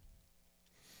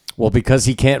 Well, because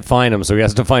he can't find him, so he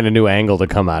has to find a new angle to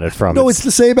come at it from. No, it's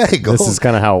the same angle. This is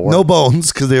kind of how it works. No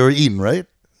bones because they were eaten, right?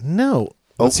 No.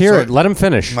 Let's hear sorry. it. Let him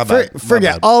finish. My bad. My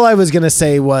Forget. bad. All I was going to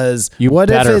say was, You what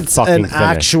if better it's fucking an finish.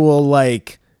 actual,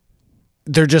 like,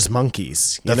 they're just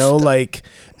monkeys, you That's- know, like,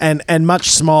 and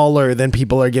much smaller than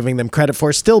people are giving them credit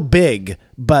for. Still big,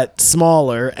 but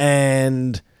smaller.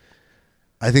 And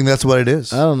I think that's what it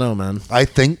is. I don't know, man. I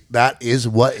think that is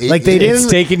what it Like they is.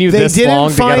 didn't. taken you they this didn't long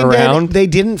to get find around? They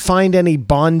didn't find any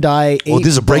Bondi ape Well, this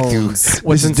is a breakthrough. bones.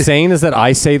 What's insane is that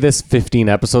I say this 15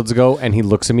 episodes ago, and he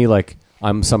looks at me like,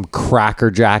 I'm some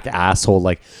crackerjack asshole.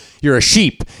 Like, you're a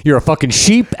sheep. You're a fucking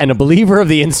sheep and a believer of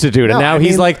the Institute. And No, now I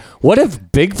he's mean- like, what if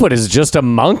Bigfoot is just a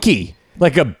monkey?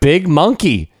 Like a big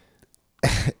monkey.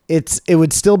 It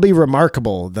would still be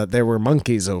remarkable that there were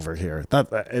monkeys over here. That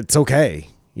it's okay,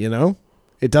 you know?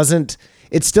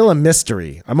 It's still a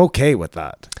mystery. I'm okay with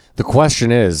that. The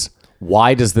question is,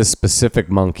 why does this specific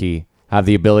monkey have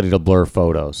the ability to blur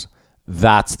photos?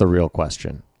 That's the real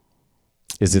question.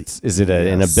 Is it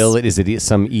an ability? Is it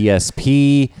some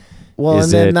ESP? Well, Is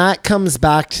and then it- that comes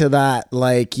back to that,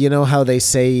 like, you know how they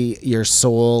say your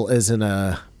soul is in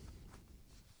a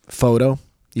photo?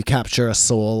 You capture a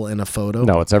soul in a photo?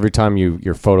 No, it's every time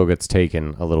your photo gets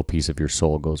taken, a little piece of your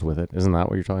soul goes with it. Isn't that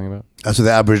what you're talking about? That's what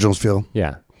the Aboriginals feel.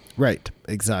 Yeah. Right,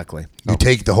 exactly. You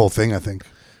take the whole thing, I think.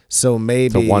 So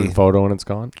maybe... The one photo and it's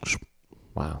gone?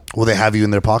 Wow. Well, they have you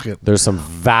in their pocket. There's some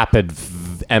vapid,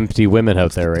 empty women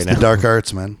out there right The now. dark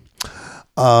arts, man.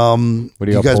 What do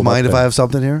You got guys pulled mind up if there? I have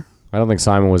something here? I don't think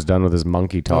Simon was done with his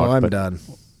monkey talk. Oh, I'm but done.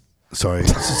 Sorry.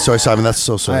 Sorry, Simon. That's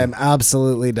so sorry. I am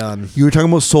absolutely done. You were talking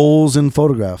about souls in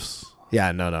photographs.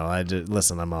 Yeah, no.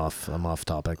 Listen, I'm off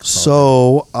topic.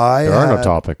 So There are no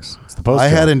topics. It's the post. I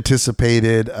had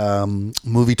anticipated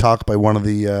movie talk by one of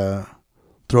the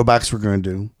throwbacks we're going to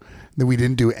do. That we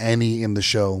didn't do any in the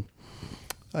show.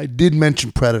 I did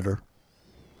mention Predator.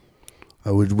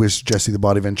 I would wish Jesse the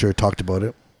Body Ventura talked about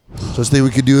it. So I think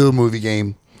we could do a movie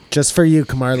game Just for you,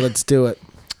 Kamar, let's do it.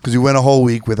 because we went a whole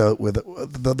week without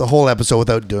the whole episode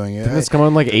without doing it. Didn't this come out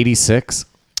in like 86?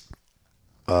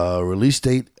 Release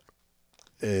date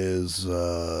is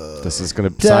This is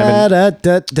going to... Simon,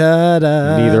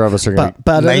 neither of us are going to...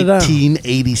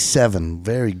 1987.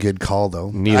 Very good call,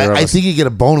 though. Neither of I us- think you get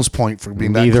a bonus point for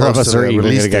being that Neither close of us to are the even going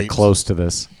release to get date. close to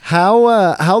this.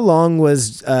 How long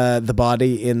was the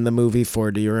body in the movie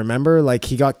for? Do you remember? Like,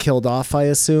 he got killed off, I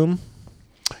assume.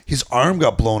 His arm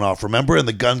got blown off, remember? And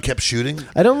the gun kept shooting.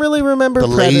 I don't really remember The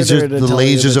Predator, lasers- to the tell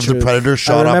you lasers of the truth. Predator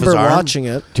shot I off his remember arm. watching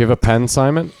it. Do you have a pen,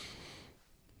 Simon?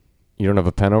 You don't have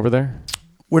a pen over there?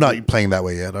 We're not playing that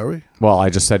way yet, are we? Well, I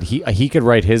just said he could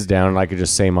write his down and I could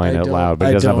just say mine out loud, but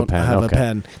he doesn't have a pen. have Okay. a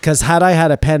pen. Because had I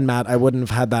had a pen, Matt, I wouldn't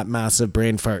have had that massive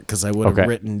brain fart because I would have Okay.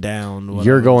 written down. What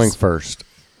You're I going was- first.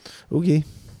 Okay.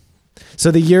 So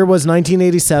the year was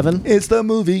 1987, It's the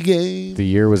movie game. The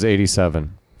year was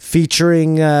 87.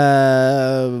 featuring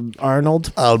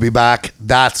Arnold. I'll be back.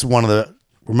 That's one of the...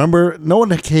 Remember, no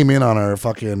one came in on our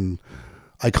fucking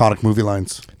iconic movie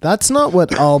lines. That's not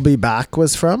what I'll Be Back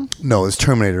was from. No, it's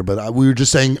Terminator, but we were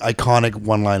just saying iconic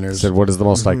one-liners. Said, what is the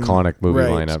most iconic movie Right.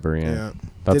 line ever? Yeah. Yeah.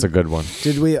 That's Did- a good one.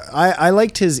 Did we? I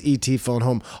liked his ET phone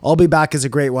home. I'll Be Back is a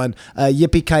great one.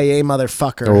 Yippee-ki-yay,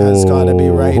 motherfucker has got to be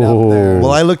right up there.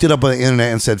 Well, I looked it up on the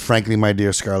internet and said, frankly, my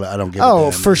dear Scarlett, I don't give a Oh,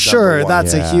 damn. for It's number sure. one.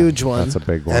 That's a Yeah, huge one. That's a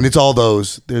big one. And it's all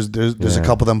those. There's a Yeah.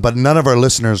 couple of them, but none of our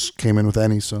listeners came in with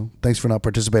any. So thanks for not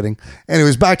participating.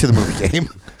 Anyways, back to the movie game.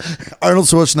 Arnold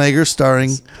Schwarzenegger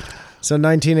starring So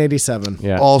 1987.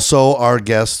 yeah. also our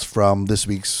guest from this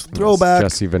week's throwback.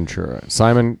 Jesse Ventura.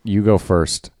 Simon, you go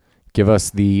first. Give us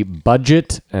the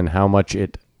budget and how much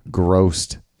it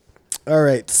grossed. All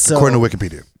right. So According to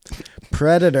Wikipedia.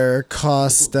 Predator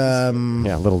cost Yeah,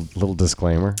 little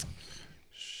disclaimer.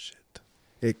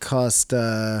 it cost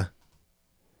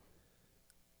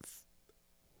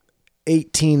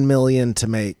 18 million to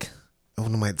make. Oh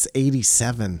no, it's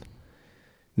 87.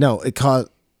 No, it cost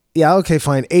yeah, okay,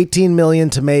 fine. 18 million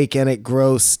to make and it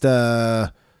grossed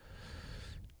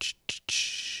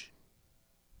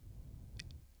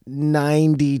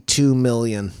 92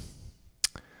 million.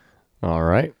 All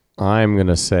right. I'm going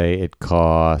to say it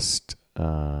cost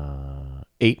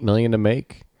 $8 million to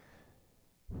make.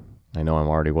 I know I'm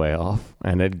already way off.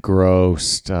 And it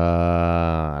grossed,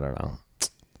 I don't know,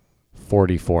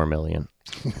 $44 million.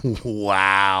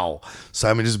 Wow.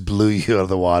 Simon just blew you out of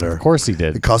the water. Of course he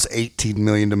did. It cost $18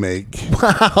 million to make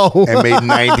Wow. and made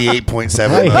 $98.7 I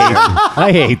million.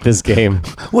 I hate this game.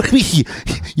 What do you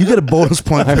mean? You get a bonus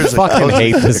point I for fucking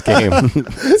hate this game.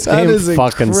 This That game is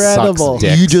fucking incredible. sucks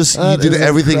dick. You That did is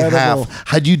everything incredible. half.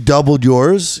 Had you doubled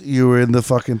yours, you were in the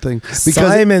fucking thing.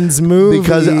 Simon's movie.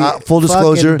 Because full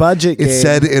disclosure, fucking budget it game.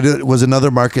 said it was another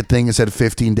market thing. It said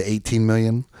 15 to 18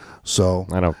 million. So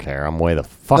I don't care. I'm way the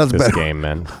fuck That's this better. game,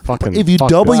 man. Fucking if you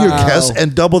fuck double this your game. Wow. guess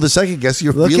and double the second guess,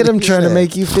 you're Look really at him trying to good.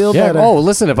 make you feel Yeah. better. Oh,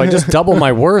 listen. If I just double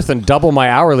my worth and double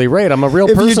my hourly rate, I'm a real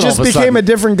if person. you just all of a became sudden. a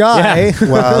different guy. Yeah.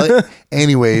 Well,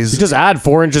 anyways, You just add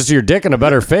 4 inches to your dick and a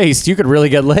better face, you could really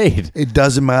get laid. it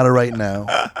doesn't matter right now.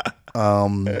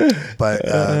 But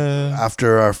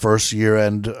after our first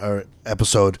year-end our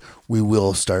episode, we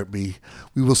will start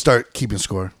keeping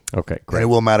score. Okay, And great. it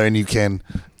will matter, and you can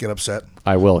get upset.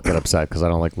 I will get upset because I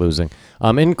don't like losing.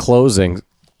 In closing,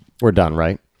 we're done,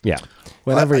 right? Yeah.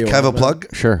 Whenever you Can I have a want, man.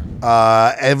 plug? Sure.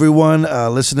 Everyone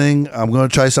listening, I'm going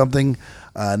to try something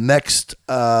next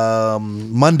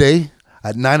Monday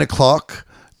at 9 o'clock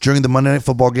during the Monday Night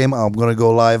Football game. I'm going to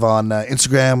go live on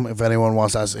Instagram if anyone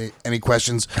wants to ask any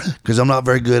questions, because I'm not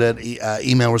very good at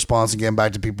email response and getting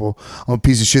back to people. I'm a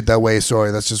piece of shit that way.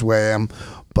 Sorry, that's just the way I am.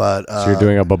 But So you're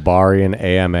doing a Barbarian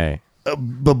AMA.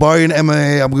 Barbarian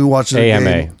MMA, I'm going to watch the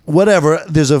AMA. game. Whatever.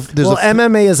 There's Well, a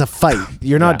MMA is a fight.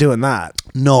 You're Yeah. not doing that.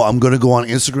 No, I'm going to go on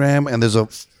Instagram, and there's a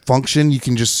function you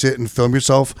can just sit and film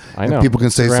yourself. I know. And people can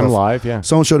say Instagram stuff. Live, yeah.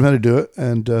 Someone showed him how to do it,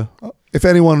 and if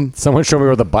anyone, Someone show me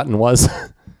where the button was.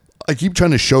 I keep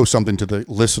trying to show something to the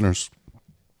listeners,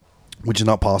 which is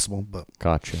not possible. But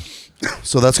Gotcha.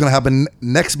 so that's going to happen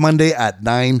next Monday at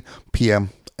 9 p.m.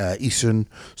 Eastern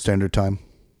Standard Time,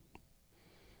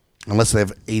 unless they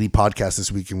have 80 podcasts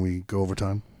this week and we go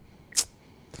overtime.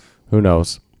 Who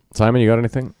knows? Simon, you got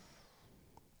anything?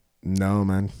 No,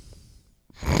 man.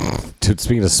 Dude,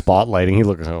 speaking of spotlighting, he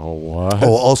looked, oh, what?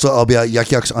 Oh, also, I'll be at Yuck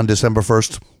Yucks on December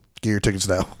 1st. Get your tickets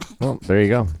now. Well, there you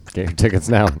go. Get your tickets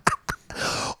now.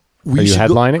 We Are you should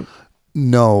go- headlining?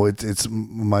 No, it's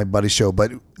my buddy's show,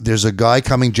 but there's a guy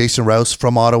coming, Jason Rouse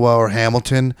from Ottawa or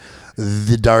Hamilton,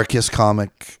 the darkest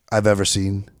comic I've ever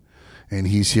seen. And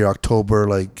he's here October,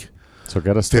 like So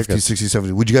get us 50, tickets. 60,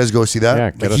 70. Would you guys go see that? Yeah,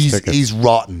 get like us he's tickets. he's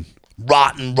rotten.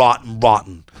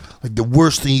 Like the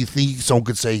worst thing you think someone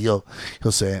could say, he'll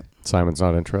say it. Simon's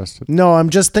not interested. No,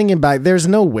 I'm just thinking back. There's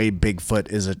no way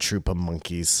Bigfoot is a troop of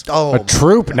monkeys. Oh, A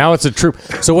troop? Now it's a troop.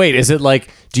 So wait, is it like,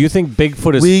 do you think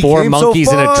Bigfoot is We four came so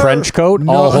monkeys in a far. trench coat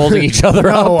all holding each other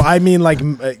No, up? I mean like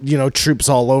troops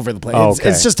all over the place. Oh, It's, okay.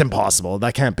 it's just impossible.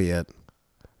 That can't be it.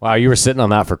 Wow, you were sitting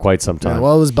on that for quite some time.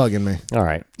 Well, it was bugging me. All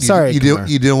right. Sorry, you Kumar.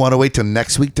 didn't want to wait till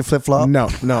next week to flip flop? No.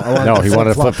 I wanted No, to he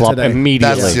wanted to flip flop today.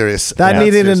 immediately. That's serious. That Yeah,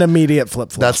 needed serious. an immediate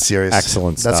flip flop. That's serious.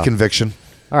 Excellent That's stuff. conviction.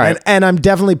 All right. And I'm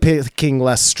definitely picking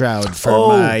Les Stroud for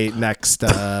my next.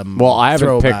 Well, I haven't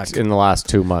throwback. picked in the last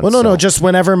 2 months. Well, no, so- just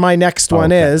whenever my next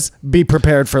one okay. is, be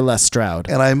prepared for Les Stroud.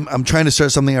 And I'm trying to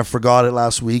start something I forgot it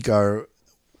last week. Our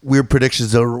weird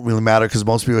predictions don't really matter because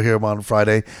most people hear them on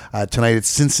Friday. Tonight it's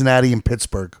Cincinnati and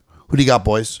Pittsburgh. Who do you got,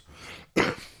 boys?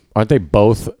 Aren't they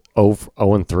both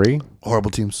 0-3?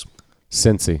 Horrible teams.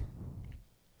 Cincy.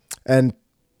 And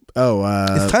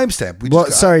It's timestamp. well,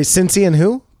 sorry, Cincy and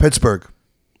who? Pittsburgh.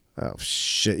 Oh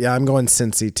shit! Yeah, I'm going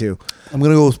Cincy too. I'm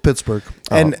gonna go with Pittsburgh.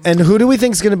 And who do we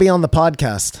think is going to be on the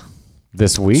podcast?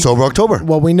 This week? Sober October.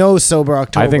 Well, we know Sober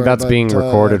October. I think that's but, being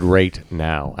recorded right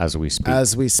now as we speak.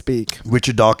 as we speak.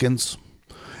 Richard Dawkins.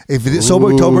 If it is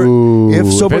Sober October, if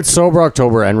If Sober, it's Sober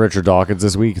October and Richard Dawkins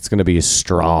this week, it's going to be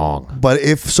strong. but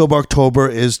if Sober October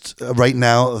is right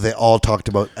now, they all talked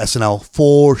about SNL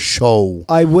for show.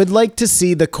 I would like to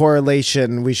see the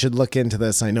correlation. We should look into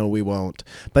this. I know we won't,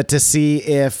 but to see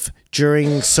if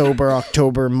during Sober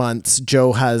October months,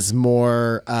 Joe has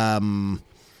more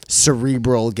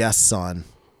cerebral guests on.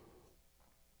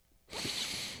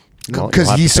 Well, Because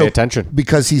you'll have he's to pay so attention.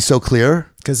 Because he's so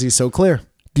clear. Because he's so clear.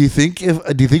 Do you think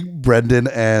Brendan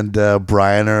and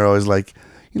Brian are always like,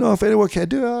 if anyone can't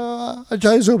do a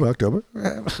giant Sober October,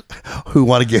 who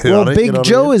want to get in Well, on it? Big you know what I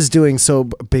Joe mean? is doing so.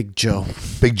 Big Joe.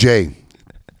 Big J.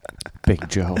 Big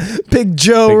Joe. Big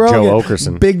Joe Big Rogan. Joe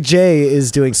Okerson. Big J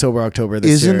is doing Sober October this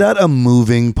year. Isn't that a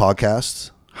moving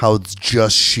podcast? How it's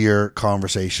just sheer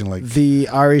conversation, like the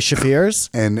Ari Shafirs?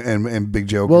 and Big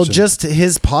Joe. Well, Okerson. just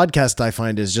his podcast, I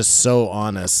find, is just so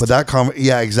honest. but that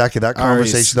exactly that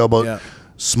conversation though about yeah.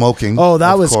 smoking. Oh,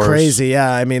 that of was course. crazy.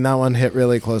 Yeah, I mean, that one hit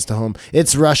really close to home.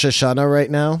 It's Rosh Hashanah right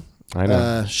now. I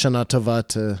know. Shana Tova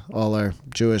to all our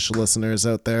Jewish listeners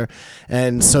out there.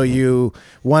 And so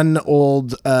one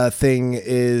old thing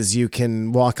is you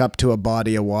can walk up to a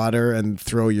body of water and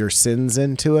throw your sins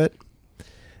into it.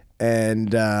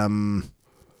 And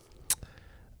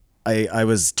I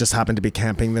was just happened to be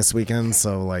camping this weekend,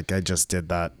 so like I just did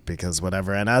that because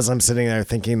whatever. And as I'm sitting there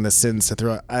thinking the sins to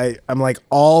throw, I'm like,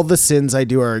 all the sins I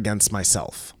do are against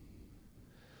myself.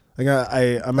 Like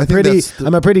I'm I think that's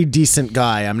I'm a pretty decent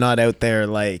guy. I'm not out there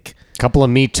like Couple of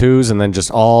Me Too's and then just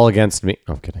all against me.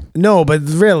 I'm kidding. no, but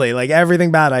really like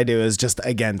everything bad I do is just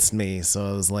against me. So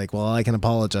I was like, well, I can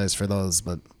apologize for those,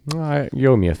 but You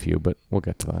owe me a few, but we'll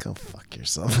get to that. go fuck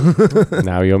yourself.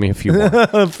 Now you owe me a few more.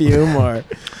 A few more.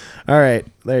 All right,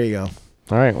 there you go.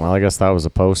 All right. Well, I guess that was a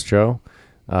post, Joe.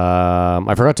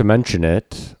 I forgot to mention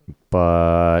it,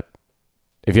 but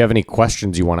if you have any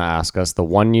questions you want to ask us, the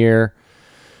 1 year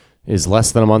is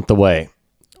less than a month away.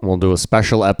 We'll do a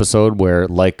special episode where,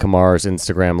 like Kamar's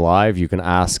Instagram Live, you can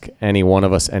ask any one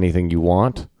of us anything you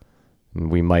want,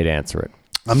 and we might answer it.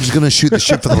 I'm just gonna shoot the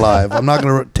shit for the live. I'm not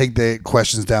gonna take the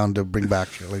questions down to bring back.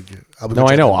 Like, No,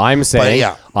 I know. I'm saying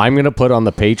I'm going to put on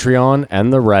the Patreon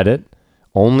and the Reddit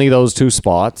only those two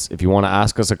spots. If you want to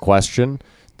ask us a question,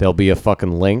 there'll be a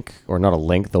fucking link, or not a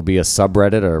link. There'll be a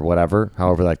subreddit or whatever,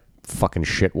 however that fucking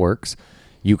shit works.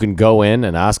 You can go in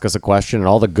and ask us a question, and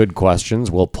all the good questions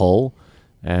we'll pull,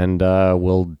 and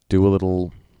we'll do a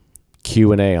little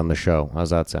Q&A on the show.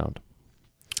 How's that sound?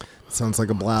 Sounds like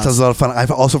a blast. Sounds a lot of fun.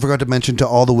 I've also forgot to mention to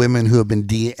all the women who have been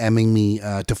DMing me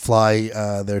to fly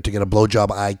there to get a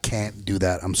blowjob. I can't do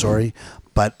that. I'm sorry.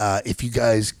 But if you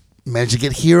guys manage to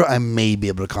get here, I may be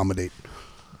able to accommodate.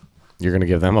 You're going to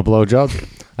give them a blowjob?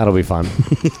 That'll be fun.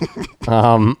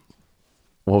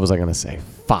 What was I going to say?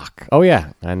 Fuck. Oh,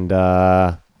 yeah. And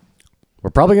we're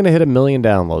probably going to hit 1 million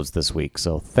downloads this week.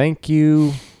 So thank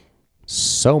you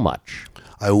so much.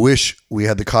 I wish we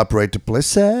had the copyright to play.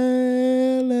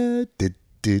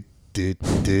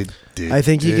 I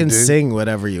think you can sing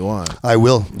whatever you want. I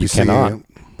will. You cannot.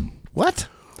 What?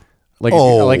 Like,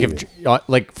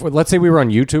 let's say we were on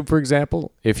YouTube, for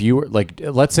example. If you were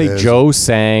let's say Joe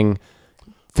sang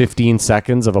 15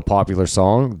 seconds of a popular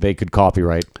song, they could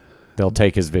copyright. They'll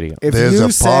take his video. If There's you a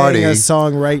party sang a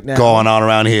song right now, going on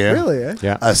around here. Really? Eh?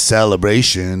 Yeah. A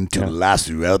celebration to last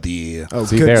throughout the year. Oh,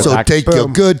 See, good. there, So that- take your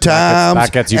boom. good times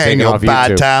that gets you and taken your off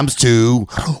bad YouTube. times too.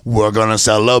 We're gonna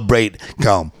celebrate.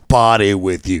 Come party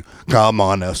with you. Come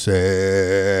on a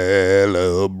celebration.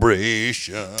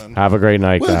 Have a great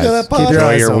night, We're guys. gonna party. Keep your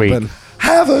Enjoy eyes your week. open.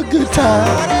 Have a good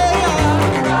time.